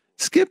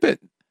 skip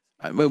it.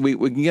 I mean,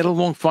 we can get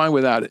along fine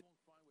without it.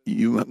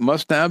 You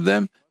must have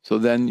them, so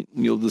then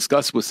you'll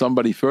discuss with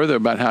somebody further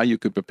about how you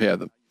could prepare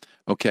them.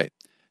 Okay.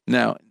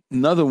 Now,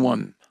 another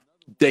one,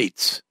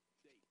 dates.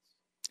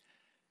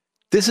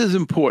 This is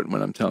important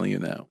what I'm telling you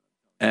now,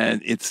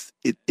 and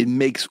it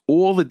makes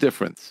all the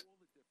difference.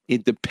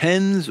 It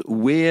depends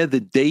where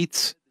the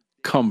dates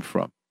come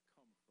from.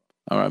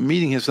 All right,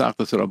 meeting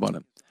Hisachtas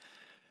Rabbanim.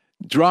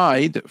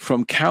 Dried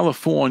from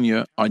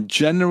California are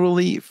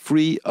generally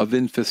free of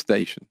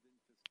infestation.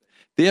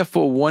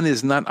 Therefore, one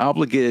is not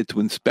obligated to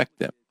inspect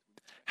them.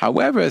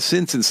 However,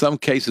 since in some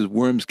cases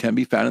worms can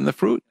be found in the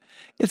fruit,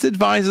 it's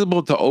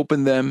advisable to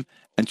open them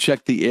and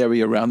check the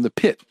area around the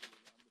pit,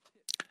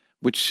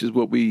 which is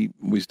what we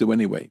always do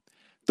anyway.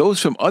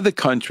 Those from other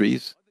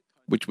countries,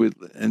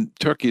 and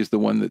Turkey is the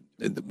one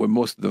where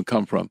most of them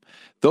come from,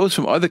 those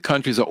from other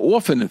countries are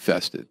often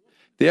infested.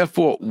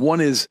 Therefore,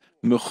 one is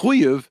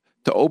mechuyev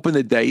to open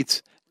the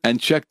dates and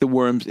check the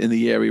worms in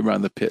the area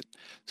around the pit.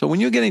 So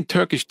when you're getting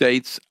Turkish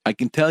dates, I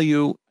can tell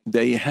you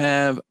they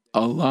have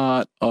a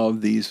lot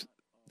of these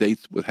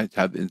dates that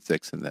have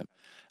insects in them.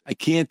 I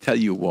can't tell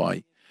you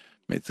why.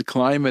 It's the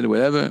climate or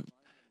whatever.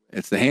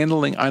 It's the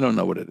handling. I don't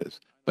know what it is.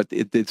 But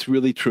it's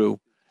really true.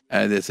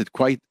 And there's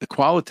quite a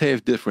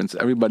qualitative difference,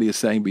 everybody is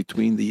saying,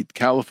 between the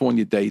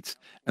California dates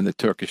and the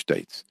Turkish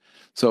dates.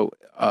 So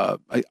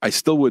I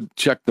still would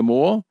check them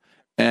all.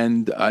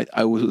 And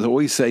I would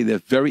always say they're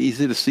very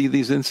easy to see,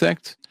 these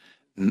insects.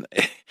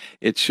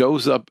 It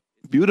shows up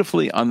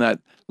beautifully on that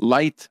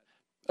light,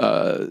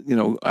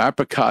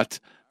 apricot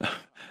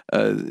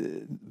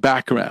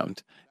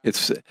background.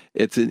 It's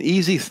an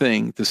easy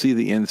thing to see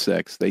the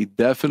insects. They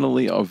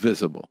definitely are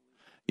visible.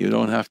 You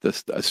don't have to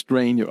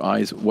strain your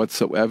eyes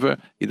whatsoever.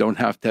 You don't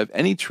have to have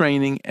any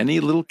training.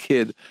 Any little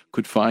kid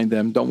could find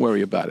them. Don't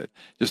worry about it.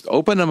 Just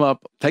open them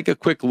up, take a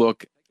quick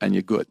look, and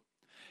you're good.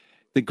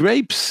 The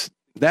grapes,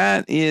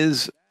 that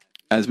is,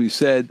 as we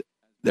said,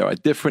 there are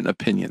different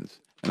opinions.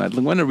 And I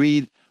want to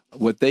read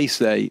what they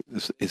say,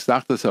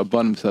 Hisachtas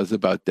Rabbanim says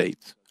about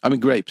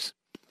grapes.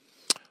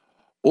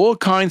 All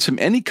kinds from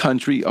any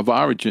country of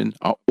origin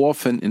are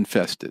often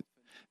infested.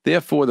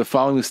 Therefore, the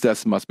following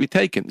steps must be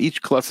taken.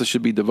 Each cluster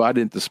should be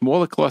divided into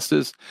smaller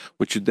clusters,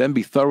 which should then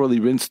be thoroughly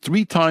rinsed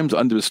 3 times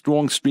under a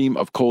strong stream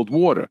of cold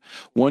water.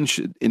 One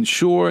should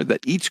ensure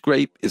that each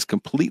grape is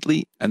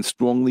completely and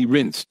strongly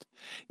rinsed.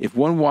 If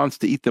one wants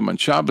to eat them on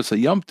Shabbos or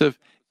Yom Tov,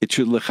 it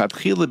should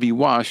lechatchila be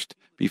washed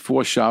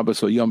before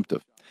Shabbos or Yom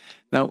Tov.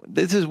 Now,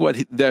 this is what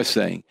they're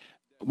saying.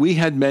 We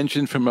had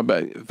mentioned from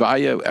Rabbi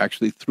Vaya,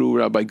 actually through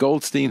Rabbi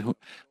Goldstein,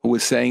 who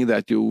was saying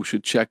that you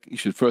should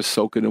first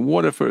soak it in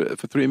water for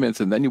 3 minutes,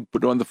 and then you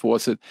put it on the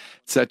faucet,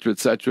 etc.,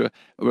 etc.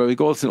 Rabbi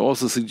Goldstein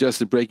also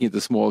suggested breaking it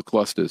into smaller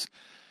clusters.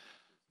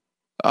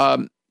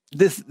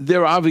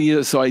 There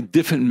obviously are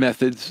different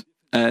methods,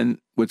 and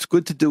what's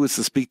good to do is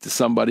to speak to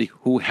somebody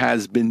who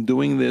has been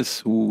doing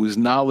this, who is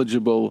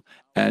knowledgeable,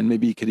 and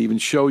maybe he could even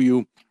show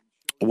you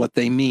what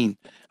they mean.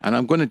 And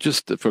I'm going to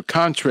just, for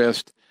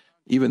contrast,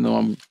 even though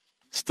I'm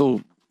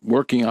still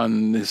working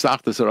on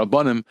Hisachtas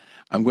Rabbanim,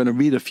 I'm going to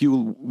read a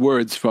few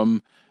words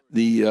from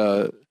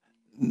the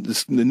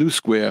New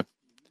Square,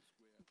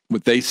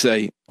 what they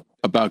say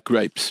about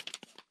grapes.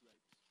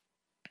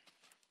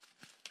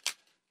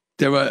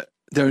 There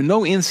are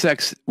no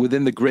insects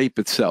within the grape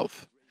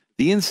itself.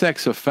 The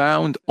insects are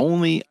found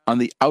only on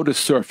the outer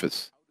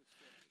surface.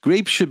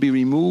 Grapes should be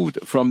removed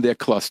from their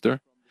cluster.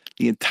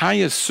 The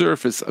entire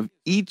surface of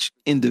each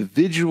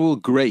individual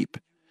grape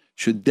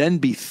should then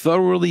be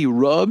thoroughly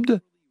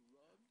rubbed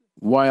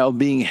while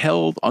being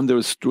held under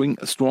a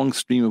strong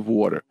stream of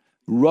water.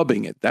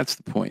 Rubbing it, that's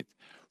the point.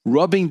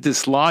 Rubbing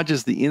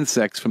dislodges the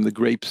insects from the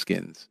grape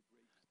skins.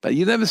 But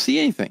you never see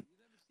anything.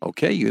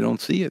 Okay, you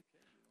don't see it.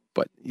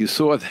 But you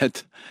saw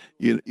that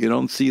you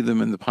don't see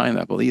them in the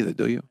pineapple either,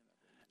 do you?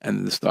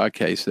 And the Star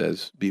Case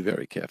says, be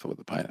very careful with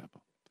the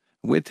pineapple.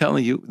 We're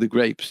telling you, the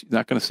grapes, you're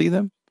not going to see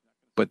them,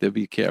 but they'll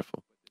be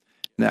careful.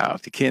 Now,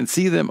 if you can't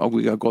see them,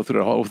 we got to go through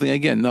the whole thing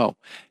again. No.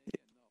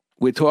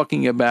 We're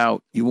talking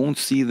about you won't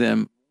see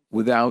them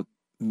without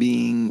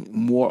being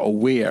more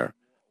aware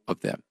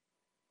of them.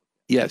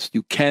 Yes,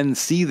 you can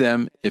see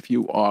them if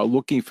you are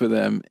looking for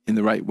them in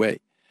the right way.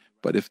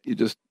 But if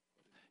you're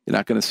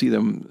not going to see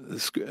them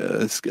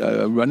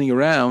running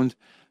around,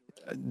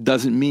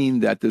 doesn't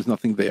mean that there's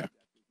nothing there.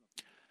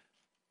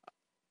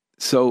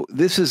 So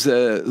this is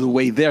the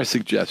way they're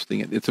suggesting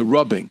it. It's a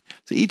rubbing.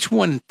 So each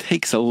one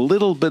takes a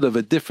little bit of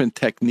a different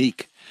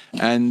technique,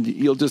 and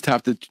you'll just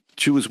have to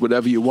choose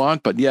whatever you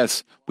want. But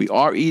yes, we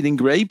are eating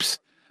grapes,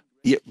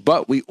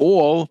 but we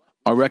all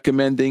are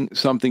recommending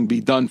something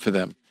be done for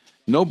them.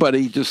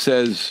 Nobody just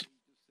says,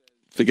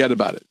 forget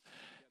about it.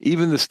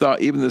 Even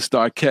the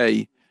Star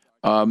K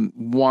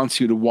wants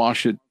you to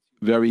wash it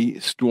very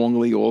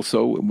strongly.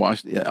 Also,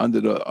 wash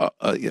under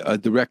a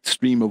direct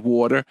stream of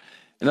water.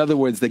 In other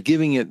words,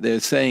 they're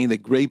saying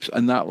that grapes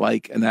are not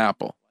like an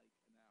apple.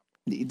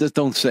 You just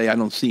don't say, I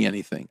don't see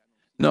anything.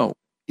 No,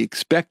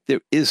 expect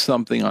there is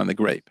something on the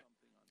grape.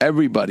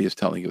 Everybody is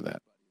telling you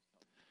that.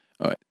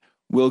 All right.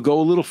 We'll go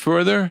a little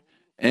further,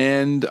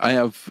 and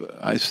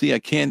I see I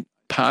can't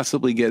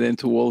possibly get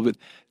into all of it.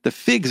 The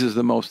figs is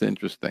the most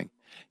interesting.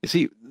 You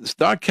see,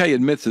 Star K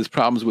admits there's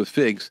problems with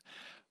figs,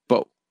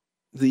 but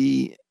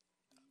the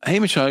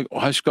Hamish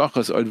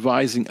Hashgachas are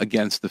advising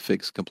against the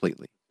figs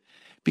completely.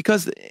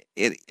 Because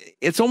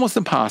it's almost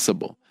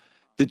impossible.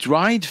 The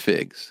dried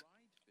figs,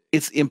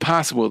 it's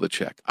impossible to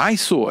check. I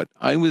saw it.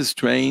 I was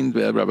trained.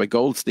 Rabbi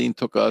Goldstein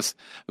took us.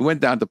 We went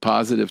down to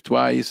Positive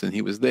twice, and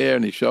he was there,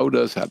 and he showed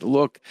us how to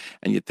look.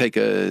 And you take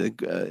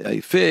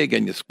a fig,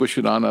 and you squish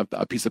it on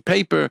a piece of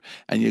paper,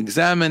 and you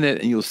examine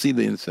it, and you'll see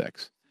the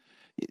insects.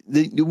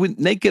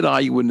 Naked eye,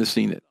 you wouldn't have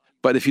seen it.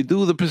 But if you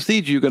do the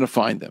procedure, you're going to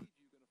find them.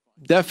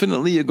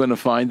 Definitely, you're going to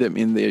find them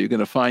in there. You're going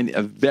to find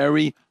a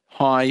very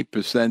high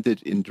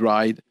percentage in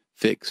dried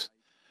figs.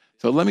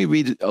 So let me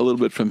read a little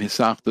bit from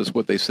Hisachtas,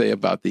 what they say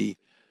about the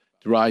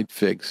dried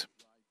figs.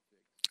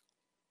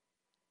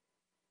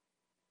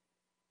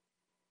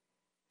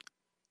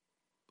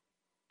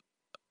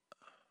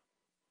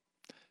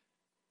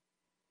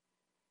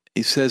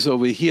 He says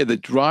over here, the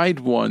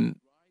dried one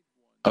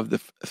of the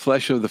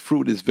flesh of the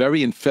fruit is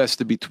very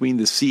infested between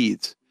the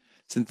seeds.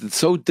 Since it's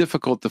so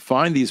difficult to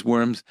find these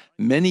worms,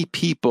 many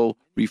people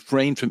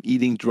refrain from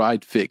eating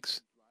dried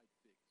figs.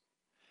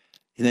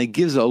 And it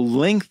gives a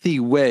lengthy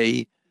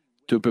way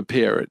to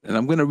prepare it. And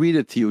I'm going to read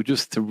it to you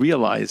just to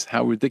realize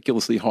how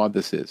ridiculously hard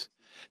this is.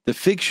 The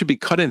fig should be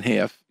cut in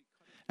half,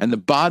 and the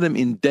bottom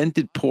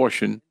indented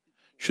portion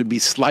should be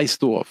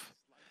sliced off.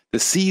 The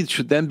seeds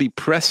should then be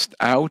pressed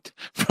out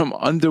from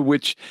under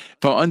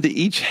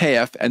each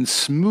half and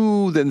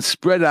smooth and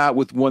spread out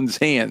with one's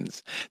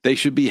hands. They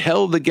should be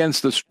held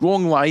against a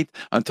strong light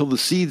until the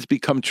seeds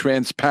become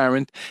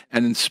transparent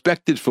and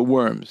inspected for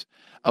worms.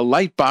 A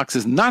light box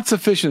is not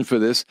sufficient for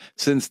this,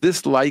 since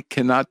this light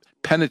cannot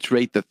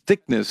penetrate the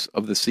thickness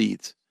of the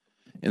seeds.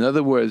 In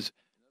other words,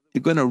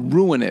 you're going to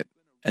ruin it.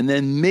 And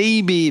then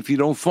maybe if you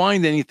don't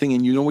find anything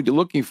and you know what you're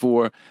looking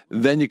for,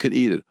 then you could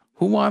eat it.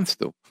 Who wants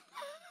to?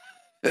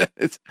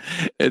 it's,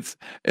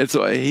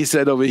 he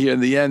said over here in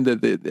the end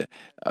that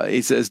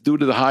he says, due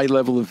to the high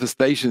level of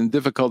infestation and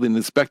difficulty in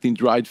inspecting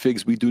dried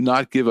figs, we do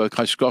not give a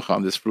hashgacha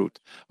on this fruit.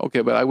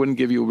 Okay, but I wouldn't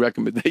give you a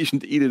recommendation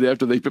to eat it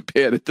after they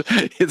prepared it.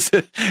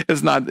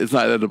 It's not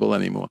edible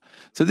anymore.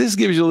 So this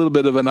gives you a little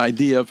bit of an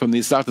idea from the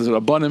Isachtas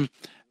Rabbanim.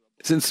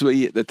 Since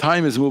the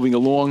time is moving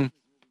along,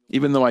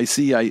 even though I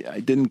see I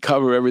didn't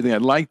cover everything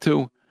I'd like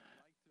to,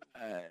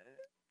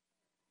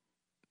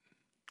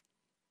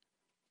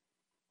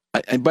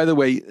 and by the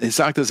way,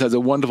 Isachtas has a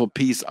wonderful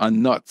piece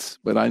on nuts,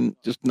 but I'm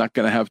just not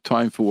going to have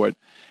time for it.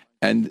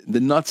 And the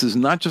nuts is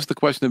not just the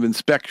question of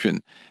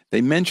inspection.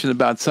 They mention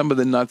about some of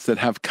the nuts that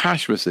have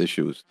kashrus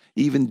issues,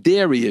 even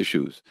dairy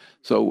issues.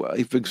 So,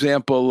 for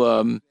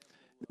example,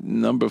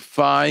 number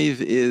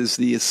 5 is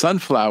the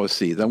sunflower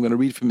seeds. I'm going to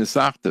read from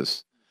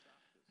Isachtas.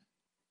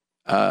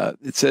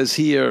 It says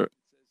here,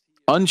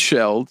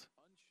 unshelled,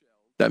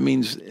 that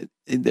means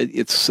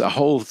it's a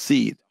whole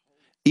seed.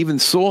 Even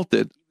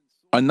salted,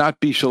 are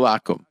not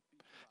bishalakum.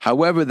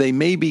 However, they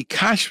may be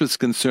kashrus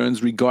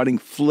concerns regarding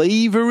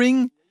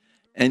flavoring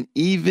and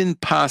even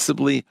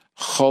possibly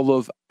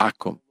cholov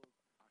akum.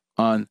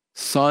 On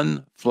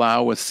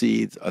sunflower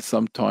seeds are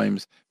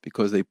sometimes,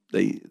 because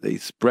they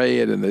spray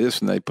it and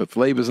they put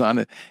flavors on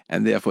it,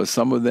 and therefore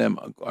some of them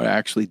are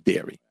actually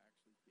dairy.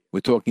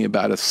 We're talking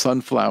about a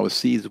sunflower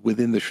seeds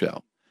within the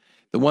shell.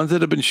 The ones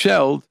that have been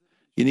shelled,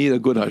 you need a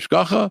good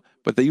hashgacha,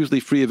 but they're usually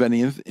free of any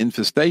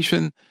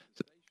infestation.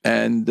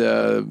 And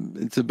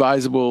it's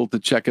advisable to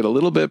check it a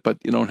little bit, but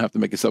you don't have to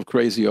make yourself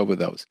crazy over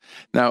those.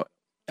 Now,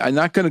 I'm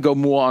not going to go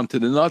more onto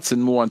the nuts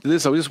and more onto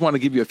this. I just want to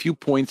give you a few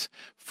points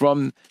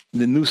from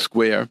the New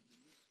Square.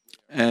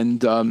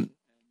 And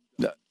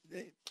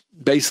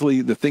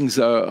basically, the things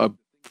are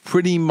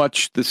pretty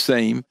much the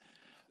same.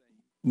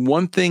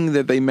 One thing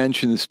that they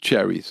mention is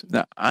cherries.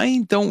 Now,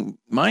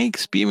 my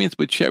experience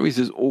with cherries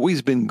has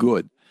always been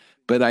good,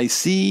 but I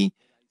see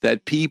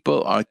that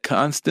people are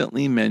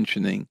constantly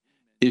mentioning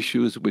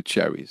issues with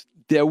cherries.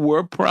 There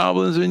were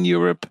problems in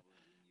Europe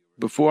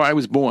before I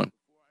was born.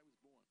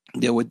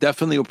 There were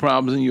definitely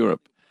problems in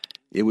Europe.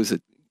 It was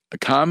a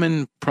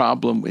common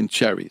problem in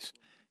cherries.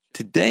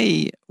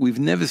 Today, we've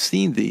never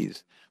seen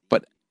these,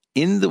 but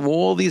in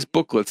all these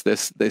booklets,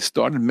 they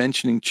started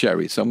mentioning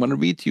cherries. So I'm going to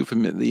read to you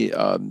from the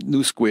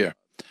New Square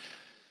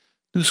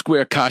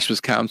Kashrus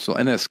Council,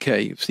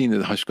 NSK. You've seen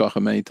it, Hashgacha,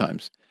 many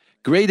times.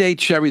 Grade 8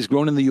 cherries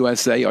grown in the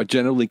USA are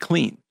generally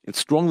clean. It's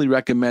strongly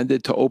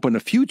recommended to open a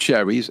few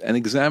cherries and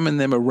examine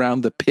them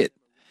around the pit.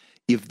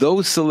 If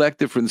those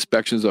selected for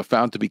inspections are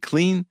found to be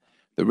clean,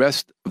 the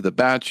rest of the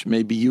batch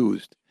may be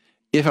used.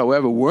 If,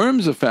 however,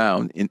 worms are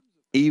found in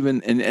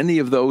any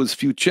of those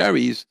few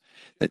cherries,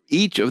 then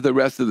each of the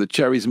rest of the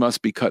cherries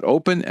must be cut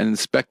open and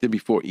inspected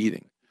before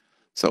eating.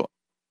 So,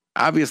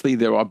 obviously,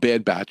 there are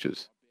bad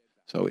batches.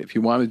 So, if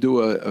you want to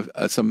do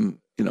some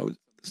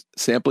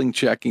sampling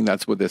checking,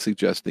 that's what they're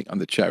suggesting on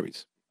the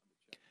cherries.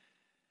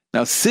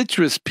 Now,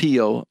 citrus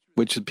peel,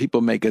 which people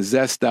make a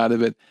zest out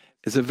of it,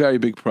 is a very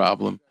big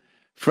problem.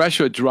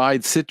 Fresh or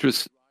dried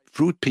citrus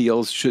fruit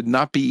peels should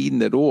not be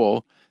eaten at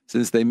all,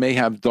 since they may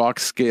have dark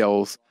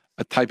scales,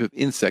 a type of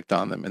insect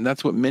on them. And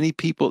that's what many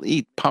people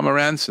eat,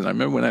 pomeranzen. I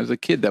remember when I was a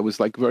kid, that was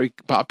like a very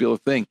popular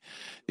thing.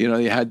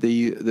 They had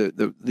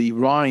the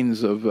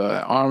rinds of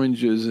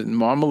oranges and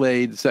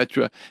marmalade,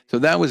 etc. So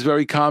that was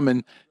very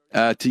common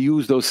to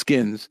use those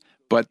skins.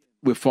 But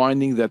we're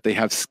finding that they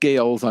have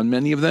scales on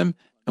many of them,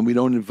 and we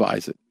don't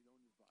advise it.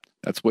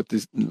 That's what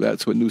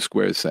New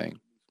Square is saying.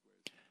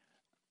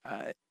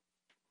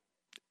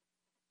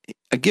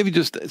 I give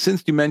you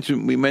since we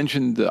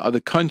mentioned the other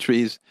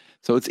countries,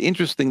 so it's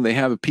interesting. They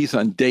have a piece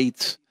on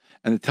dates,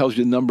 and it tells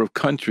you the number of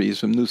countries.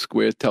 From New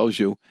Square, it tells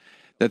you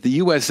that the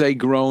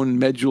USA-grown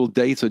medjool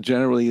dates are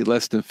generally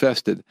less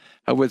infested.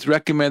 However, it's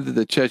recommended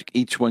to check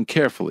each one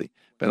carefully.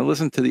 But now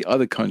listen to the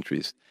other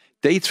countries.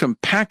 Dates from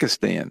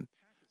Pakistan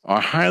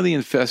are highly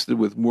infested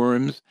with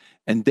worms,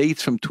 and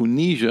dates from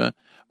Tunisia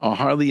are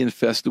highly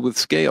infested with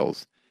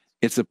scales.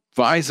 It's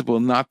advisable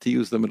not to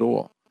use them at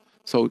all.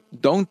 So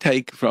don't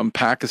take from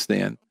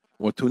Pakistan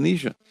or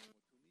Tunisia.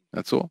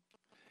 That's all.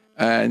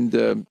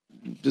 And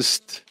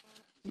just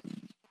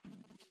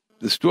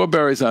the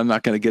strawberries I'm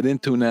not going to get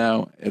into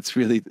now. It's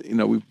really,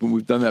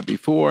 we've done that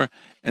before.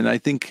 And I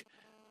think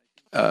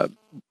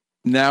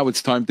now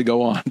it's time to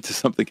go on to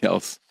something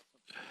else.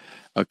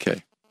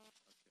 Okay.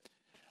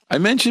 I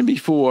mentioned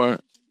before,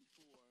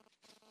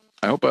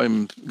 I hope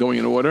I'm going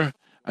in order.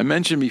 I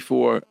mentioned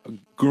before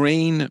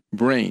grain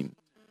brain.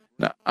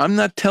 Now, I'm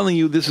not telling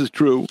you this is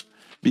true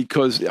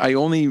because I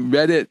only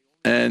read it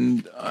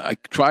and I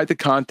tried to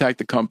contact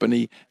the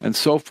company, and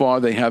so far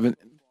they haven't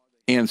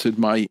answered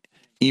my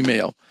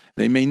email.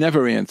 They may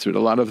never answer it.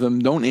 A lot of them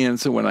don't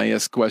answer when I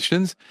ask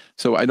questions,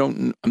 so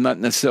I'm not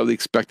necessarily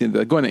expecting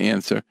they're going to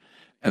answer.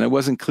 And it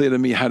wasn't clear to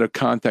me how to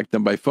contact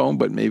them by phone,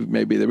 but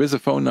maybe there is a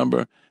phone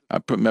number. I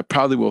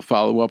probably will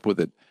follow up with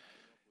it.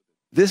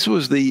 This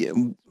was the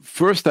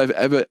first I've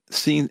ever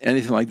seen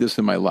anything like this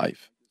in my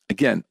life.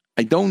 Again,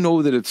 I don't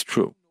know that it's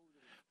true,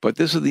 but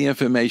this is the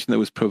information that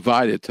was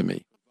provided to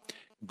me.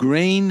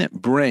 Grain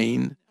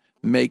Brain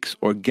makes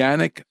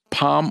organic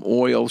palm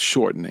oil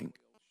shortening.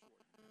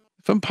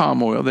 From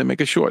palm oil, they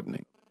make a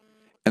shortening.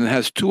 And it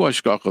has 2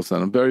 hashgachas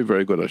on them, very,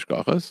 very good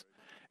hashgachas.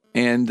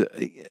 And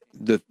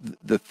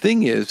the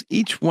thing is,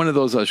 each one of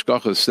those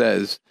hashgachas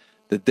says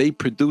that they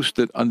produced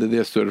it under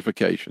their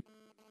certification.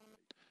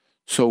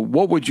 So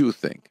what would you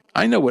think?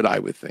 I know what I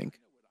would think.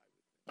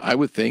 I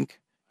would think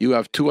you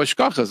have 2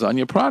 hashgachas on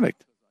your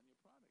product.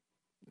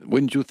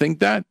 Wouldn't you think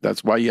that?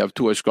 That's why you have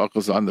 2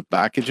 hashgachas on the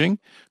packaging,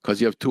 because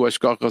you have 2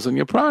 hashgachas on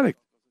your product.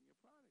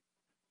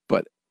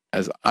 But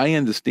as I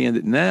understand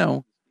it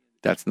now,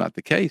 that's not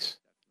the case.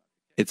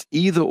 It's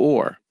either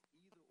or.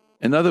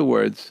 In other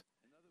words,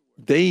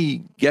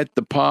 they get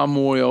the palm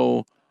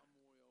oil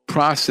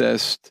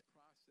processed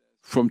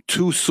from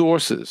 2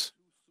 sources.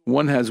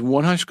 One has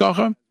 1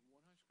 hashgacha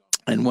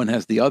and one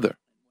has the other.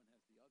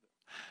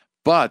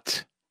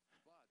 But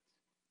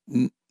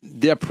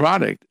their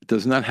product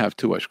does not have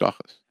 2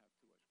 hashgachas.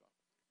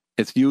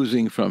 It's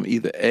using from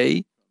either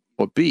A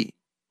or B,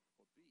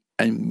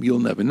 and you'll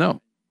never know.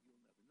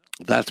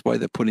 That's why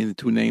they're putting the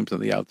 2 names on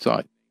the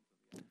outside.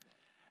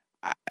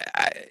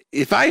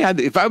 If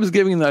I was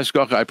giving the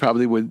hashgacha, I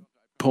probably would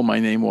pull my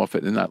name off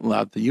it and not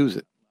allowed to use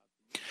it.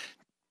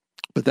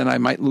 But then I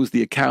might lose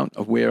the account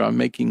of where I'm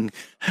making,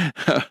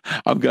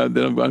 I'm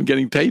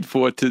getting paid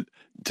for to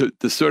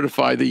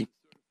certify the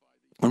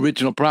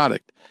original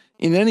product.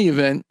 In any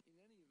event,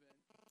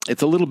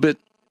 it's a little bit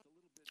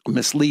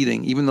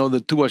misleading, even though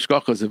the 2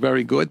 hashgachas are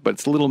very good, but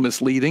it's a little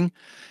misleading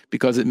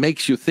because it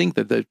makes you think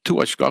that there are 2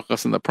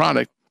 hashgachas in the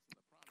product,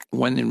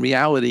 when in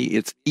reality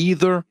it's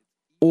either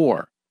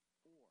or,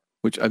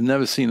 which I've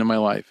never seen in my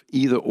life,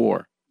 either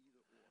or.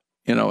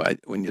 You know,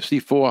 when you see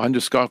 4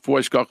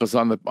 hashgachas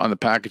on the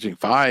packaging,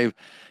 5,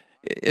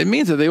 it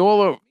means that they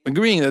all are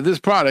agreeing that this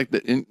product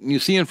that you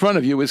see in front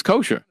of you is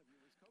kosher,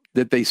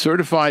 that they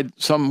certified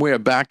somewhere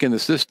back in the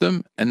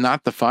system and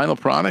not the final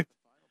product,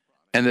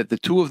 and that the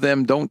 2 of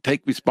them don't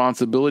take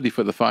responsibility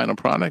for the final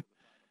product.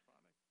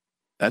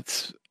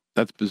 That's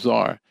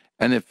bizarre.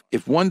 And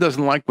if one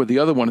doesn't like what the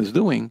other one is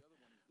doing,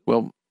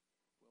 well,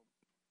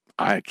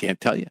 I can't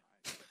tell you.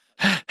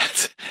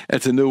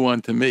 That's a new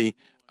one to me.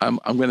 I'm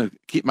going to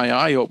keep my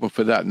eye open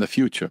for that in the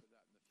future.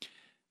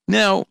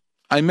 Now,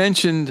 I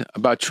mentioned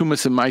about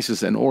Trumas and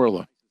Mises and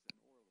Orla.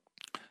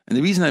 And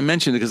the reason I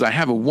mentioned it is because I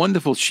have a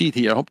wonderful sheet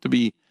here. I hope to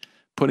be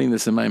putting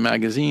this in my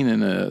magazine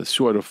in a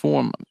shorter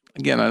form.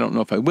 Again, I don't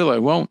know if I will or I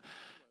won't,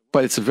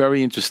 but it's a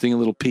very interesting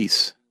little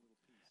piece.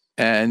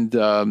 And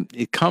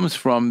it comes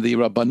from the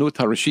Rabbanut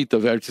HaRashit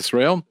of Eretz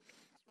Yisrael.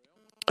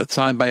 It's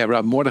signed by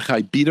Rab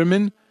Mordechai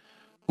Biederman,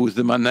 who's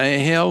the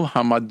Manahel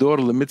Hamador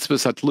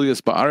LeMitzvahs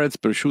Hatluyas Ba'aretz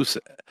Bershus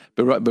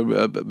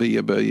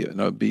Rabbanut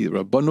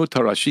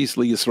HaRashis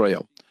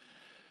LeYisrael.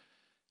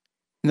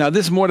 Now,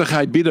 this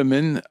Mordechai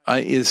Biederman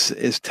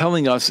is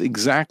telling us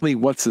exactly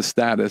what's the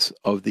status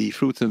of the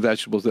fruits and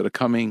vegetables that are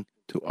coming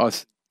to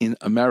us in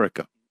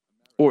America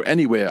or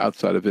anywhere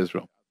outside of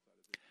Israel.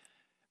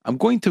 I'm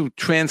going to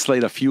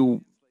translate a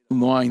few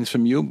lines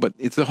from you, but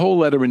it's a whole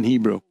letter in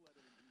Hebrew.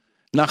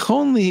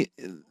 Nachon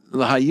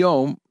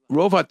lahayom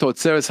rova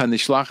totzeres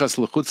hanishlachas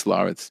lechutz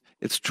laaretz.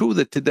 It's true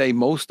that today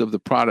most of the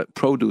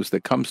produce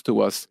that comes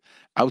to us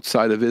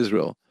outside of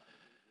Israel,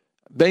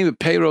 ben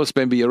peiros,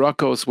 ben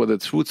yerakos, whether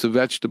it's fruits or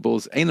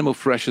vegetables, ain't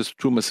freshest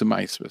trumas and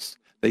maisvus.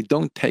 They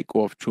don't take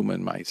off truma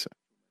and maisa.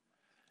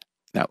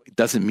 Now, it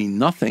doesn't mean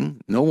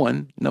nothing.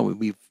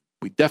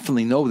 We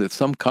definitely know that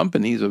some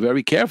companies are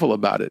very careful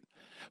about it.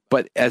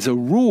 But as a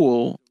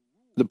rule,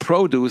 the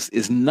produce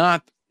is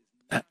not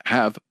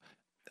have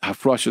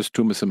hafrashas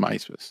trumas and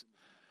maisvus.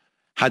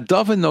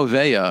 Hadava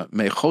novea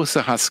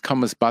mechosa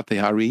haskamas bate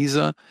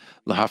hariza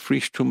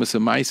lahafrish trumas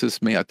and maisvus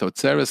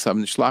meatotzeres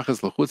hamnishlachas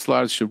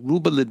lechutzlar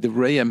sheruba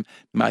ledivreim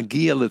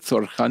magia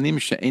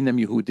letzorchanim she'enam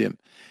Yehudim.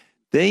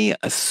 They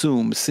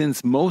assume,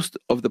 since most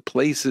of the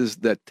places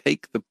that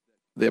take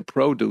their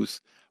produce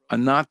are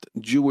not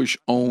Jewish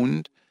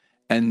owned,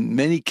 and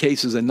many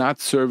cases are not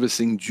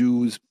servicing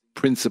Jews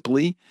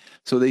principally,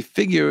 so they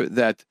figure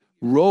that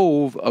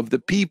rove of the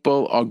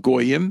people are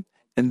goyim,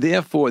 and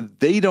therefore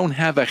they don't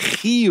have a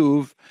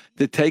chiyuv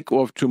to take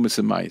off trumas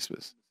and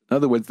maisvus. In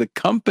other words, the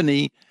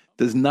company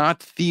does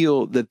not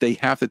feel that they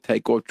have to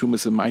take off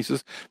trumas and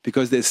maisvus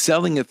because they're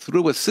selling it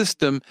through a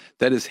system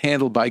that is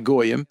handled by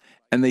goyim,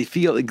 and they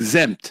feel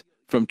exempt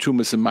from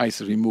trumas and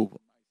maisvus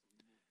removal.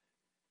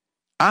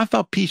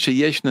 Afal pisha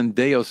yeshnan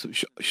deos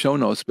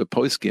shonos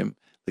beposkim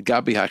the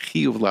gabi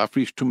hachiyuv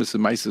la'afrish trumas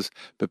and maisvus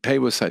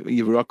bepeiros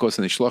yivarakos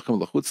and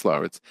ishlachim lachutz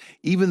laaretz.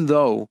 Even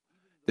though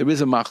there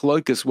is a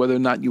machlokas whether or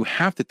not you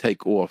have to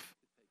take off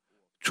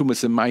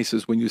trumas and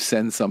maisvus when you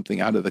send something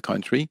out of the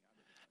country,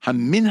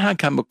 haminhag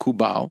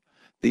hamakubal,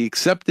 the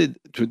accepted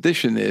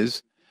tradition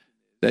is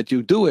that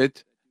you do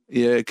it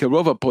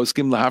kerova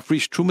poskim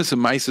la'afrish trumas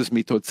and maisvus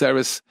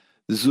mitotzeres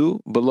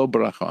zu below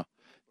bracha.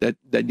 That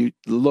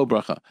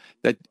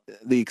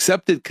the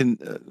accepted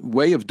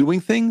way of doing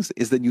things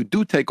is that you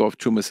do take off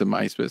trumas and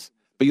maisvus,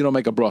 but you don't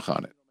make a bracha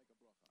on it.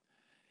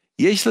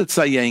 יש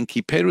לציין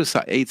כי פירוס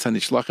העץ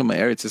הנשלחים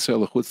מארץ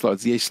ישראל לחוץ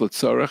לארץ יש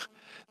לצורך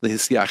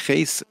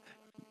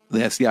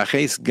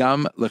להסייחס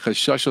גם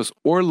לחששות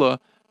אורלה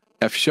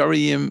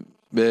אפשריים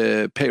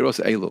בפירוס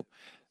אלו.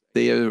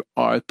 There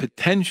are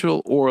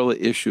potential oral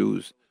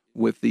issues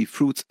with the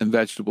fruits and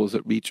vegetables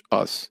that reach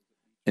us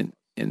in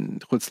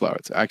Chutz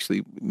La'aretz.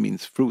 Actually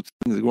means fruits,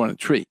 things that grow on a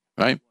tree,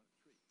 right?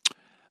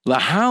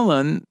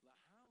 Lahalan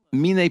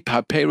mine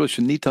papero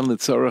shenitan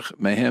litzorach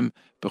mehem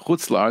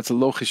b'chutz la'aretz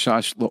lo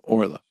chishash lo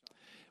orla.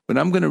 What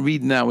I'm going to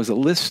read now is a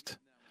list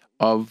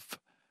of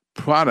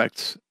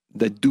products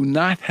that do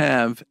not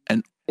have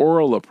an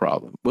orla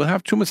problem. We'll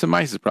have Trumas and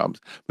Mises problems,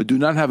 but do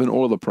not have an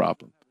orla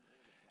problem.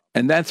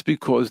 And that's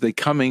because they're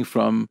coming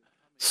from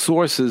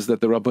sources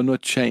that the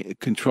Rabbanut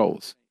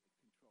controls.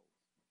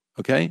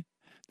 Okay?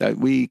 That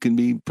we can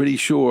be pretty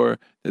sure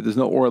that there's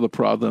no orla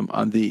problem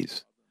on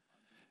these.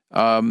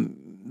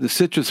 The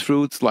citrus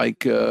fruits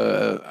like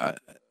oranges,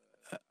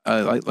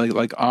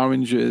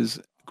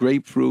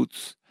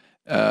 grapefruits,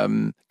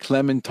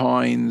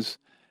 clementines.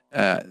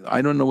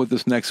 I don't know what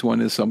this next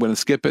one is, so I'm going to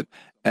skip it.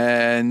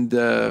 And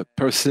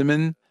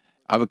persimmon,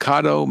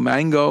 avocado,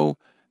 mango,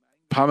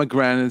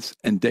 pomegranates,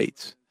 and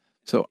dates.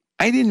 So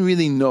I didn't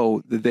really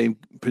know that they're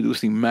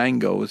producing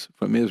mangoes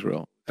from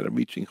Israel that are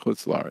reaching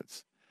Chutz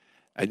La'aretz.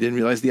 I didn't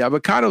realize the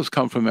avocados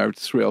come from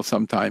Israel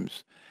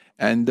sometimes.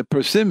 And the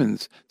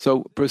persimmons.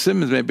 So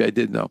persimmons, maybe I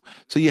did know.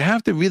 So you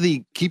have to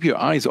really keep your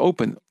eyes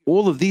open.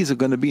 All of these are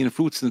going to be in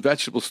fruits and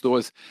vegetable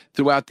stores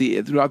throughout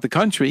the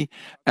country.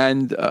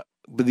 And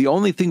but the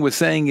only thing we're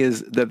saying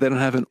is that they don't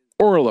have an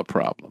orla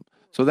problem.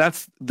 So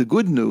that's the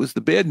good news.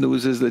 The bad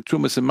news is that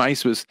Trumas and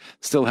Maisvus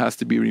still has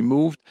to be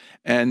removed.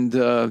 And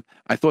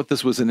I thought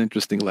this was an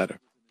interesting letter.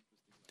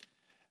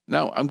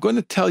 Now, I'm going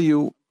to tell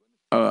you,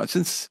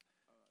 since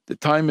the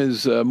time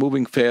is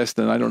moving fast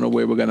and I don't know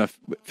where we're going to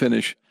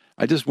finish,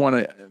 I just want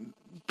to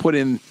put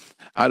in,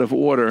 out of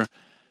order,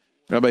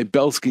 Rabbi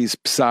Belsky's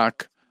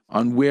psak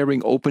on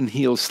wearing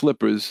open-heel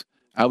slippers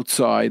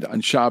outside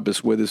on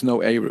Shabbos where there's no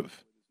Eruv.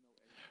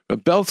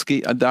 Rabbi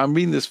Belsky, I'm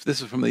reading this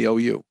is from the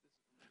OU,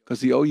 because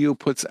the OU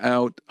puts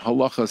out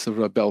halachas of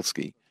Rabbi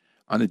Belsky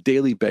on a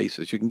daily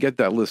basis. You can get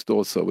that list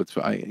also.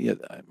 Right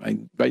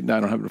now I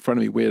don't have it in front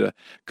of me where to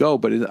go,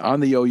 but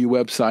on the OU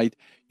website,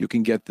 you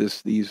can get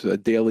these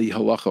daily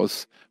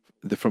halachos.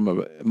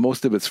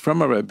 Most of it's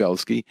from Rabbi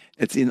Belsky.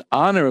 It's in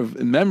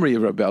memory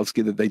of Rabbi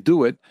Belsky that they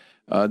do it.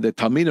 The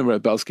Talmidim Rabbi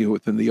Belsky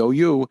within the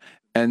OU,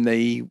 and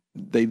they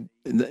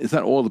it's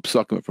not all the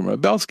psukim from Rabbi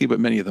Belsky,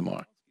 but many of them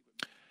are.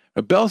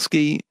 Rabbi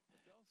Belsky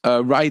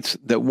writes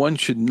that one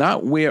should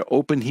not wear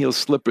open heel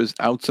slippers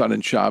outside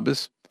on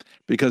Shabbos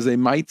because they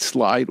might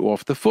slide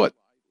off the foot,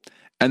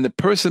 and the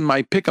person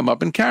might pick them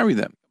up and carry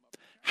them.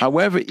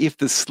 However, if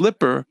the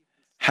slipper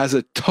has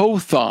a toe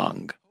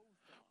thong,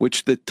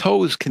 which the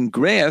toes can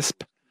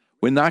grasp,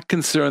 we're not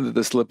concerned that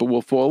the slipper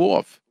will fall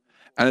off,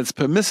 and it's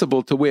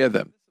permissible to wear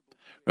them.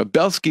 Rabbi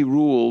Belsky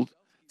ruled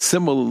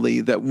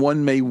similarly that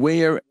one may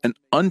wear an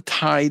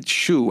untied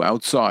shoe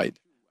outside,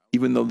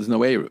 even though there's no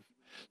Eruv,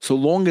 so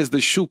long as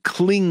the shoe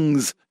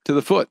clings to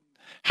the foot.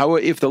 However,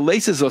 if the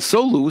laces are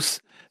so loose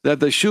that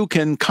the shoe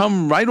can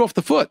come right off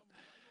the foot,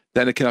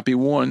 then it cannot be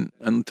worn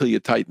until you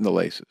tighten the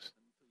laces.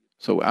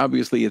 So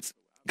obviously it's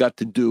got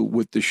to do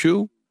with the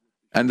shoe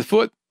and the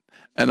foot,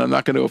 and I'm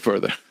not going to go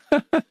further.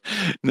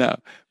 Now,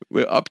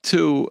 we're up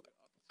to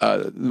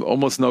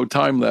almost no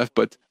time left,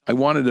 but I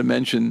wanted to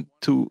mention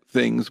two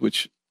things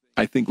which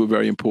I think were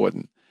very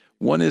important.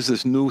 One is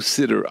this new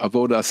siddur,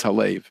 Avodas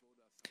Halev.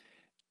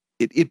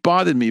 It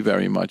bothered me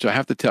very much, I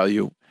have to tell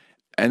you,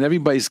 and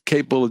everybody's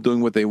capable of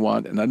doing what they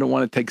want, and I don't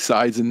want to take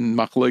sides in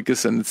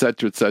machlokas and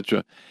et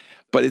cetera,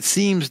 but it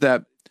seems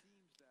that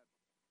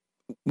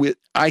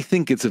I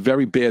think it's a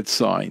very bad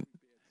sign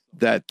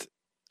that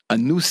a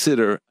new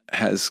siddur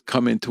has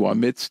come into our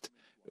midst.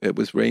 It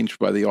was arranged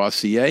by the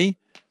RCA,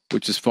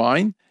 which is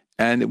fine,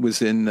 and it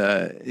was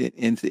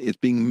it's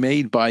being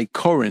made by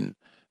Koren.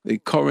 The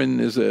Koren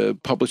is a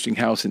publishing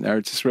house in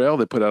Eretz Israel.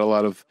 They put out a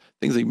lot of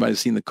things that you might have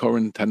seen. The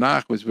Koren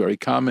Tanakh was very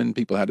common.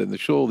 People had it in the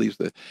shul. They used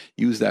to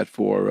use that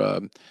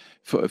for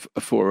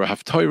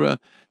Haftorah.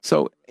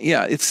 So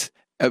yeah, it's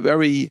a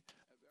very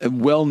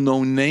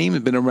well-known name.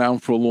 It's been around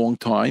for a long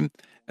time,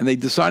 and they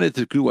decided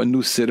to do a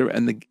new siddur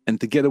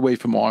and to get away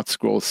from Art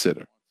Scroll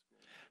siddur.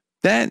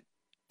 That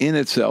in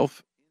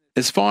itself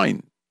is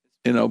fine.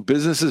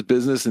 Business is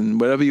business, and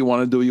whatever you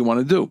want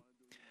to do.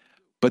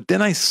 But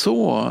then I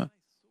saw,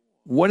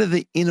 what are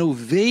the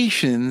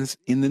innovations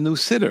in the new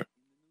siddur?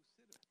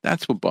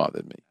 That's what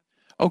bothered me.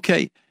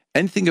 Okay,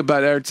 anything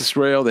about Eretz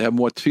Israel, they have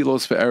more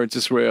tefillos for Eretz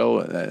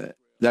Israel.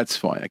 That's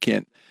fine.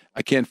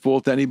 I can't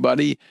fault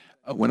anybody.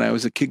 When I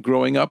was a kid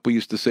growing up, we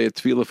used to say a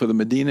tefillah for the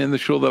Medina in the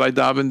shul that I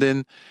davened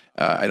in.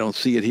 I don't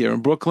see it here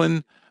in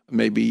Brooklyn.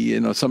 Maybe,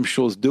 some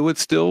shuls do it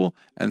still,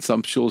 and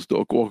some shuls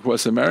all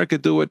across America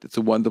do it. It's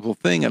a wonderful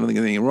thing. I don't think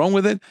there's anything wrong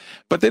with it.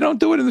 But they don't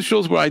do it in the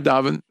shuls where I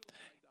daven.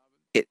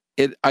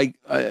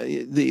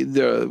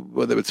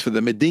 Whether it's for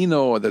the Medina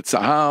or the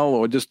Tzahal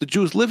or just the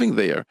Jews living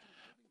there,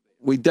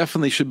 we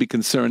definitely should be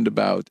concerned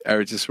about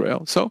Eretz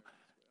Israel. So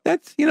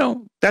that's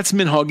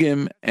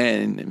minhagim,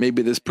 and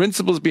maybe there's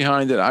principles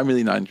behind it. I'm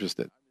really not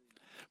interested.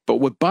 But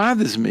what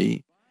bothers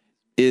me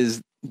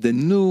is the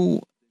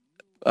new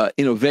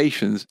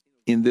innovations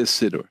in this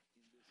siddur.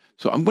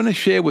 So I'm going to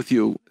share with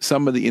you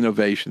some of the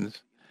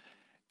innovations,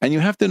 and you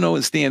have to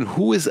understand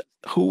who is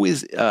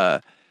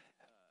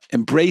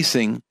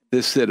embracing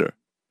this siddur.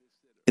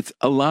 It's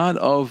a lot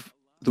of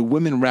the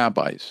women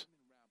rabbis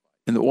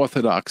in the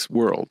Orthodox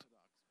world,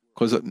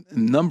 because a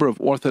number of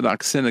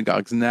Orthodox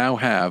synagogues now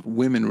have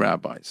women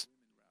rabbis.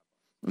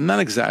 I'm not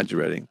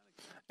exaggerating.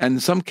 And in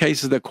some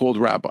cases, they're called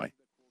rabbi.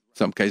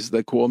 Some cases,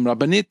 they call them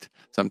rabbanit.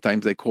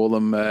 Sometimes they call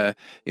them,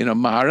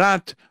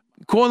 maharat.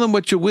 Call them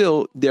what you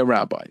will, they're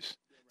rabbis.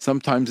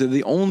 Sometimes they're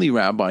the only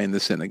rabbi in the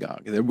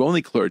synagogue. They're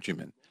only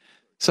clergymen.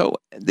 So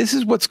this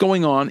is what's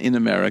going on in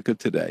America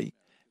today.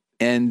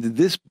 And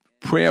this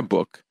prayer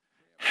book,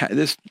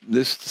 this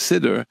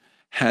siddur,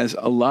 has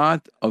a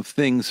lot of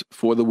things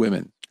for the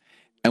women.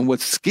 And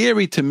what's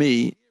scary to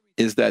me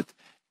is that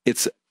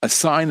it's a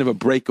sign of a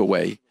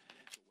breakaway,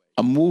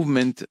 a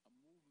movement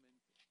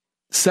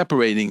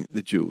separating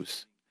the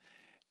Jews.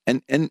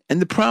 And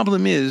the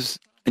problem is,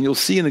 and you'll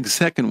see in a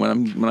second when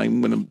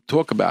I'm going to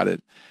talk about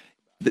it,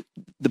 that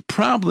the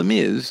problem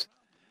is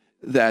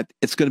that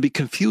it's going to be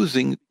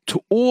confusing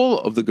to all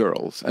of the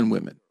girls and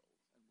women.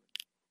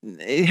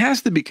 It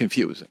has to be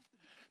confusing,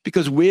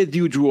 because where do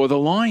you draw the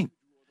line?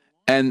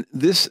 And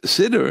this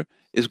siddur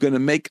is going to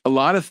make a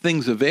lot of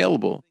things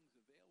available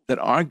that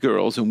our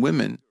girls and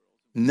women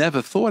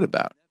never thought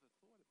about.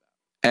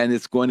 And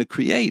it's going to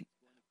create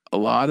a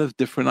lot of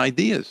different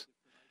ideas.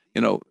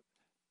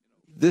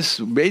 This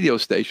radio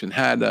station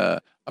had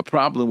a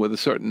problem with a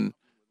certain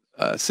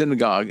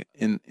synagogue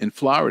in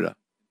Florida.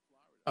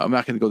 I'm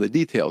not going to go into the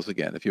details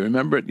again. If you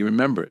remember it, you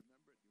remember it.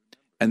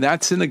 And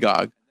that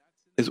synagogue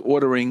is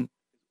ordering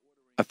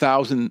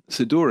 1,000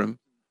 siddurim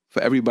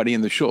for everybody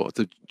in the shul. It's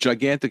a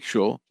gigantic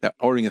shul. They're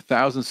ordering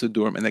 1,000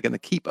 siddurim, and they're going to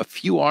keep a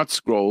few art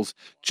scrolls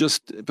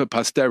just for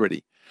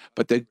posterity.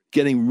 But they're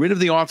getting rid of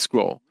the art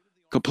scroll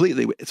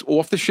completely. It's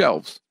off the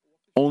shelves.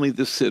 Only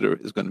this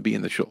siddur is going to be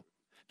in the shul.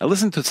 Now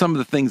listen to some of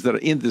the things that are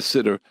in this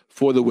siddur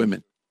for the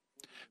women.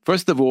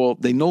 First of all,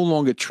 they no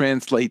longer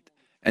translate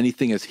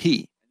anything as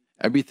he.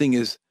 Everything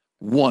is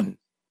one,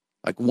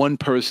 like one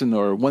person,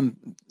 or one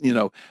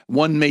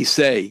may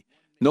say.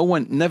 No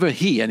one, never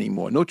he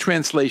anymore. No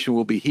translation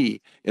will be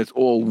he. It's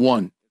all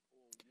one.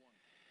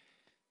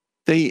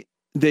 They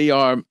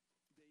are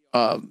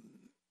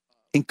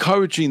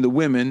encouraging the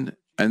women,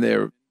 and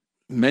they're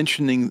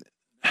mentioning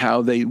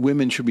how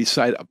women should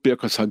recite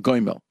Birkas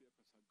HaGoimel.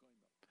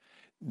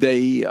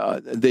 They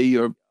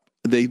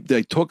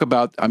talk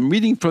about, I'm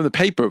reading from the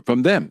paper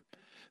from them,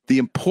 the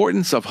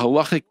importance of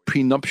halachic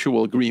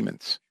prenuptial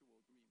agreements.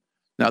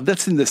 Now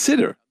that's in the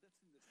siddur.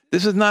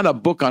 This is not a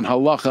book on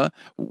halacha.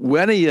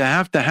 Where do you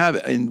have to have,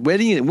 and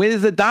where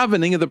is the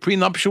davening of the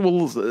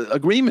prenuptial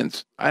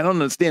agreements? I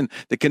don't understand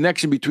the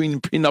connection between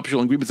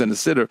prenuptial agreements and the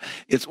siddur.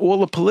 It's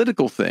all a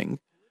political thing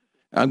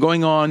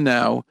going on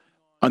now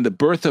on the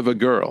birth of a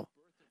girl.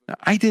 Now,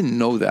 I didn't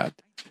know that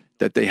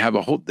they have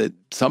that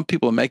some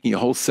people are making a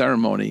whole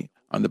ceremony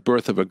on the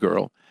birth of a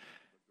girl.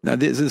 Now,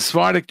 there's a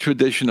Sephardic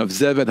tradition of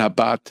Zeved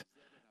Habat.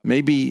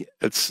 Maybe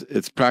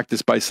it's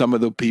practiced by some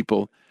of the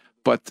people,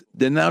 but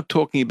they're now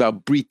talking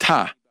about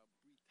Britah.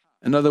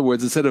 In other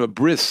words, instead of a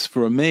bris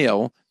for a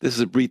male, this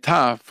is a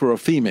Britah for a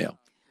female.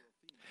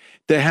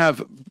 They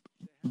have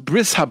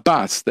bris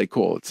habas, they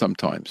call it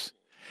sometimes.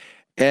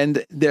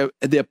 And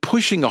they're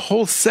pushing a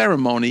whole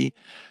ceremony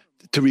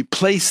to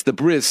replace the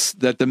bris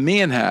that the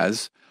man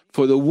has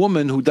for the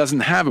woman who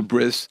doesn't have a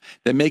bris.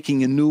 They're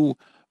making a new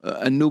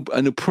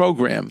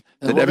program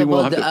that everyone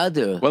will have to.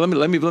 Other? Well,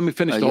 let me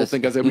finish the whole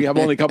thing, because we have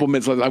only a couple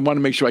minutes left. I want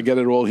to make sure I get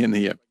it all in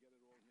here.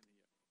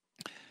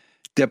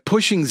 They're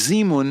pushing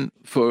zimun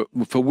for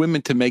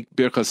women to make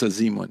birchas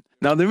zimun.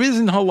 Now, there is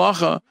in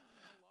halacha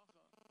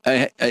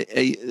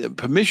a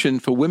permission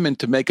for women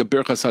to make a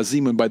birchas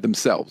zimun by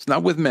themselves,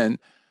 not with men,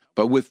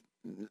 but with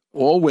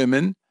all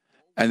women.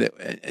 And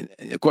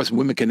of course,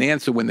 women can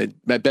answer when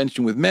they're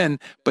benching with men,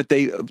 but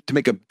to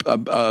make a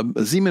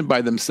zimun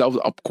by themselves,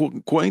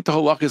 according to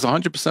halacha, is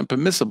 100%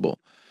 permissible.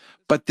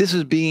 But this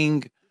is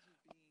being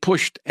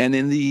pushed, and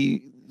in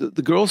the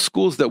girls'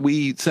 schools that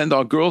we send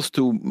our girls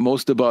to,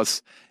 most of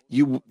us,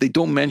 they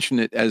don't mention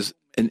it as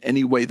in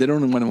any way. They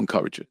don't want to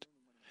encourage it.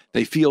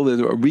 They feel that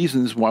there are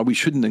reasons why we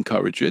shouldn't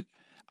encourage it.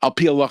 Al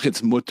pi halach,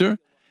 it's mutter,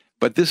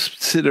 but this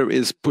siddur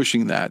is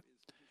pushing that.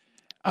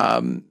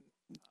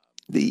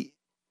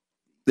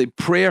 The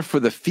prayer for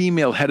the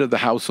female head of the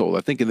household,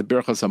 I think in the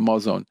Birchas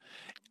Hamazon,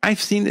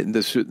 I've seen it in the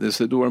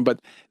siddur, but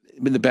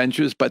in the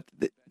benches, but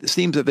it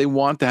seems that they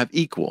want to have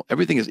equal.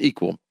 Everything is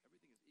equal.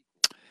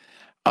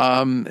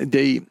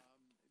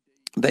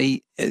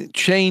 They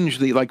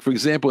change like, for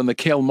example, in the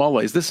Kael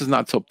Moles, this is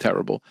not so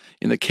terrible.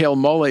 In the Kael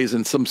Moles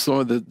and some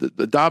of the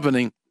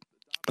davening,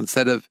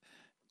 instead of,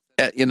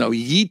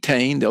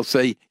 yitain, they'll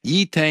say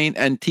yitain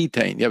and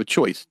titain. You have a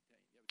choice.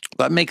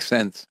 That makes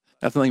sense.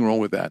 There's nothing wrong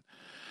with that.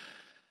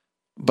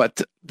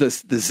 But the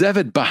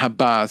Zeved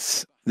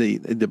Bahabas, the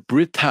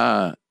Bris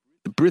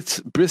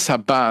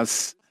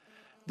Habas,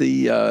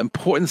 the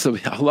importance of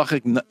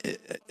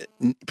halachic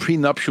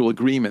prenuptial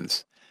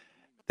agreements.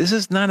 This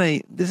is not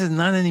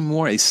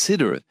anymore a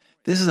siddur.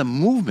 This is a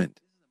movement,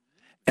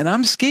 and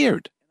I'm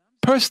scared.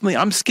 Personally,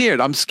 I'm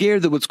scared. I'm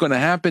scared that what's going to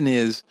happen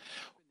is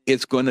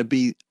it's going to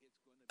be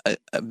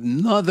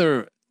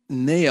another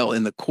nail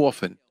in the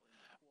coffin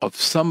of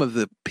some of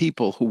the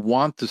people who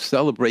want to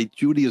celebrate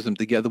Judaism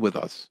together with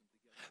us.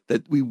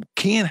 That we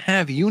can't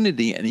have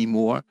unity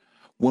anymore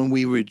when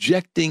we're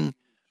rejecting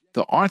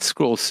the Art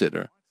Scroll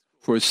siddur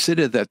for a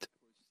siddur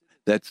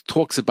that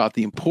talks about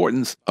the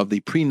importance of the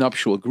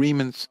prenuptial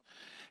agreements,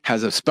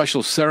 has a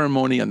special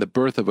ceremony on the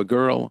birth of a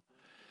girl,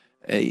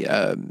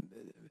 a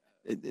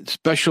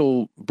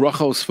special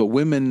brachos for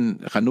women,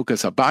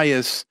 Chanukah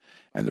Sabayas,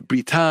 and the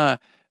Britah.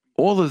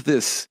 All of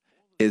this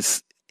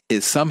is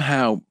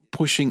somehow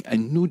pushing a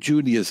new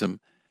Judaism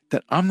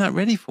that I'm not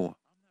ready for.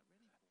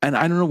 And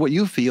I don't know what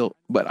you feel,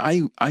 but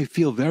I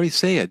feel very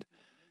sad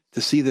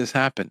to see this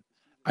happen.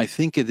 I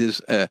think it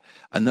is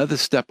another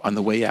step on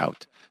the way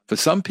out. For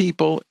some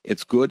people,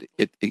 it's good,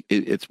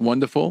 it's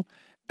wonderful,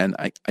 and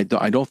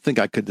I don't think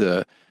I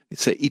could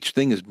say each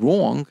thing is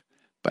wrong,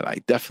 but I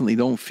definitely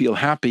don't feel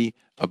happy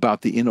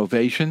about the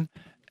innovation,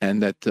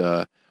 and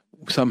that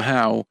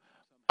somehow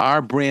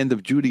our brand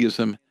of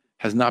Judaism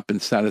has not been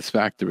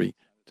satisfactory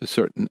to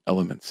certain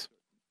elements.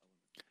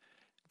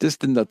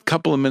 Just in the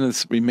couple of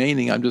minutes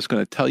remaining, I'm just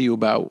going to tell you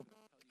about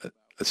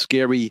a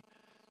scary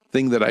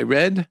thing that I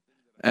read,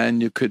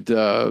 and you could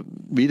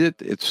read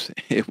it.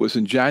 It was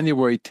in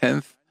January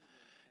 10th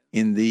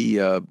in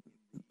the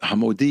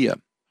Hamodia.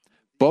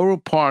 Borough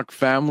Park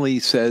family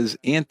says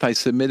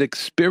anti-Semitic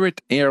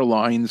Spirit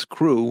Airlines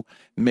crew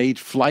made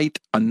flight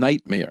a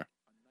nightmare.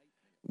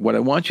 What I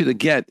want you to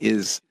get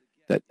is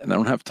that, and I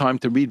don't have time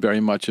to read very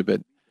much of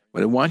it,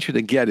 what I want you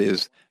to get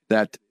is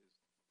that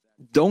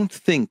don't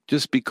think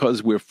just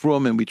because we're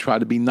frum and we try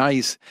to be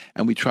nice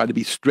and we try to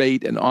be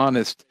straight and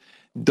honest,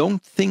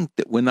 don't think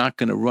that we're not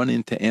going to run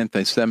into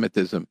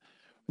anti-Semitism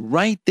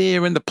right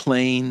there in the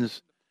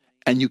plains,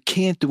 and you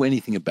can't do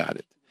anything about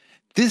it.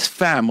 This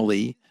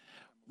family,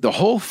 the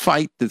whole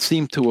fight that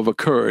seemed to have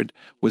occurred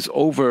was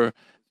over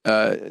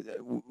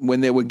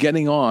when they were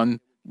getting on.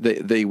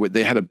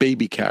 They had a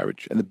baby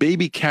carriage, and the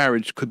baby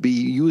carriage could be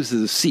used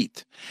as a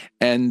seat.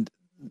 And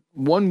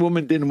one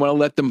woman didn't want to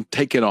let them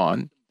take it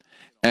on,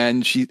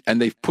 and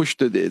they pushed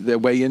their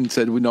way in and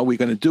said, "We know we're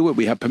going to do it.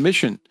 We have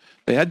permission."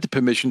 They had the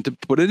permission to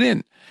put it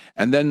in,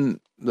 and then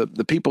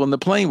the people in the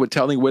plane were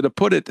telling where to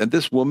put it, and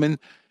this woman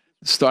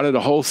started a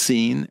whole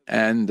scene,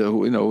 and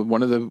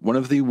one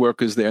of the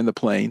workers there in the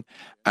plane,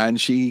 and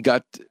she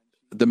got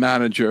the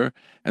manager,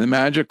 and the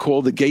manager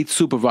called the gate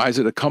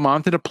supervisor to come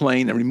onto the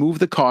plane and remove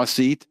the car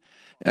seat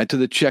to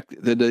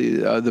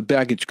the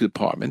baggage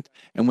compartment.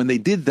 And when they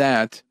did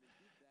that,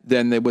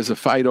 then there was a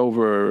fight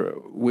over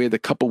where the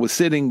couple was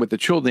sitting with the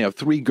children. They have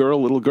three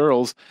little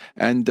girls,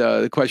 and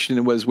the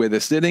question was where they're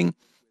sitting.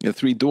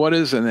 Three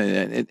daughters, and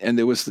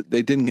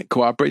they didn't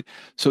cooperate.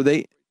 So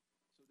the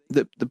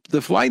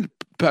flight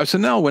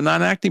personnel were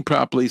not acting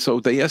properly. So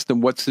they asked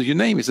him, "What's your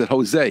name?" He said,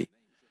 "Jose."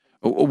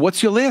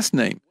 "What's your last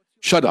name?"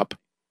 "Shut up."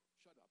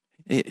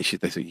 They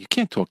said, "You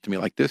can't talk to me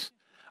like this.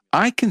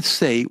 I can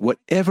say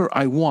whatever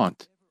I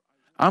want.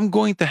 I'm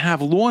going to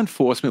have law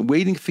enforcement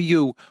waiting for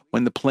you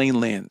when the plane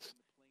lands."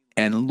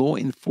 And law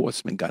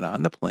enforcement got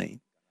on the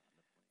plane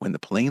when the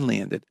plane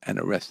landed and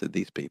arrested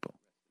these people.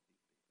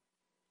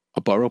 A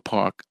Borough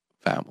Park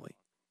family.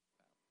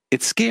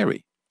 It's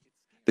scary.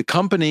 The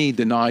company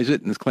denies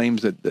it and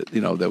claims that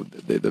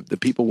the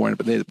people weren't,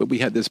 but we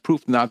had this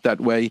proof not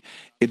that way.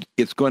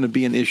 It's going to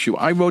be an issue.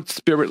 I wrote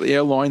Spirit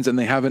Airlines, and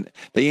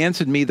they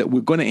answered me that we're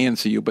going to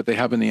answer you, but they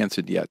haven't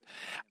answered yet.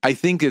 I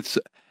think it's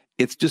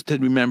just to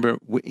remember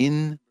we're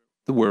in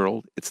the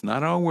world. It's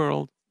not our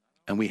world,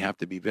 and we have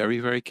to be very,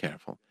 very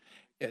careful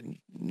and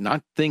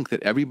not think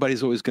that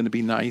everybody's always going to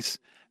be nice,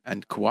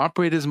 and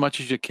cooperate as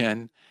much as you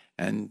can,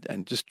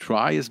 and just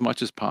try as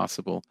much as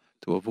possible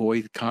to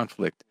avoid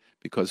conflict,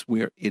 because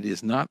it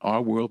is not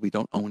our world. We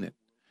don't own it.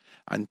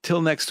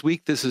 Until next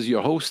week, this is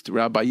your host,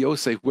 Rabbi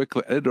Yosef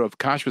Wickler, editor of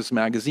Kashrus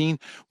Magazine,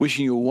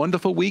 wishing you a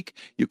wonderful week.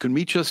 You can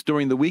reach us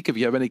during the week if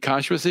you have any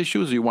Kashrus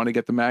issues, or you want to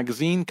get the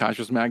magazine,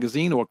 Kashrus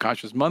Magazine or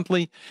Kashrus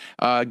Monthly,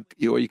 or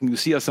you can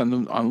see us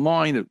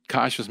online at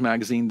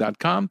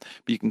kashrusmagazine.com.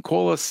 But you can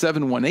call us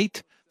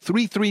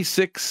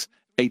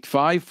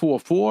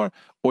 718-336-8544,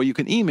 or you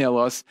can email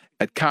us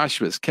at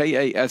kashrus,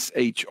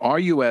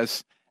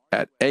 KASHRUS,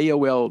 at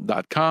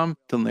AOL.com.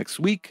 Till next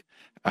week,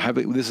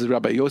 this is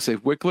Rabbi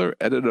Yosef Wickler,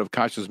 editor of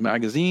Kashrus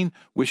Magazine,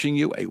 wishing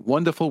you a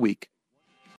wonderful week.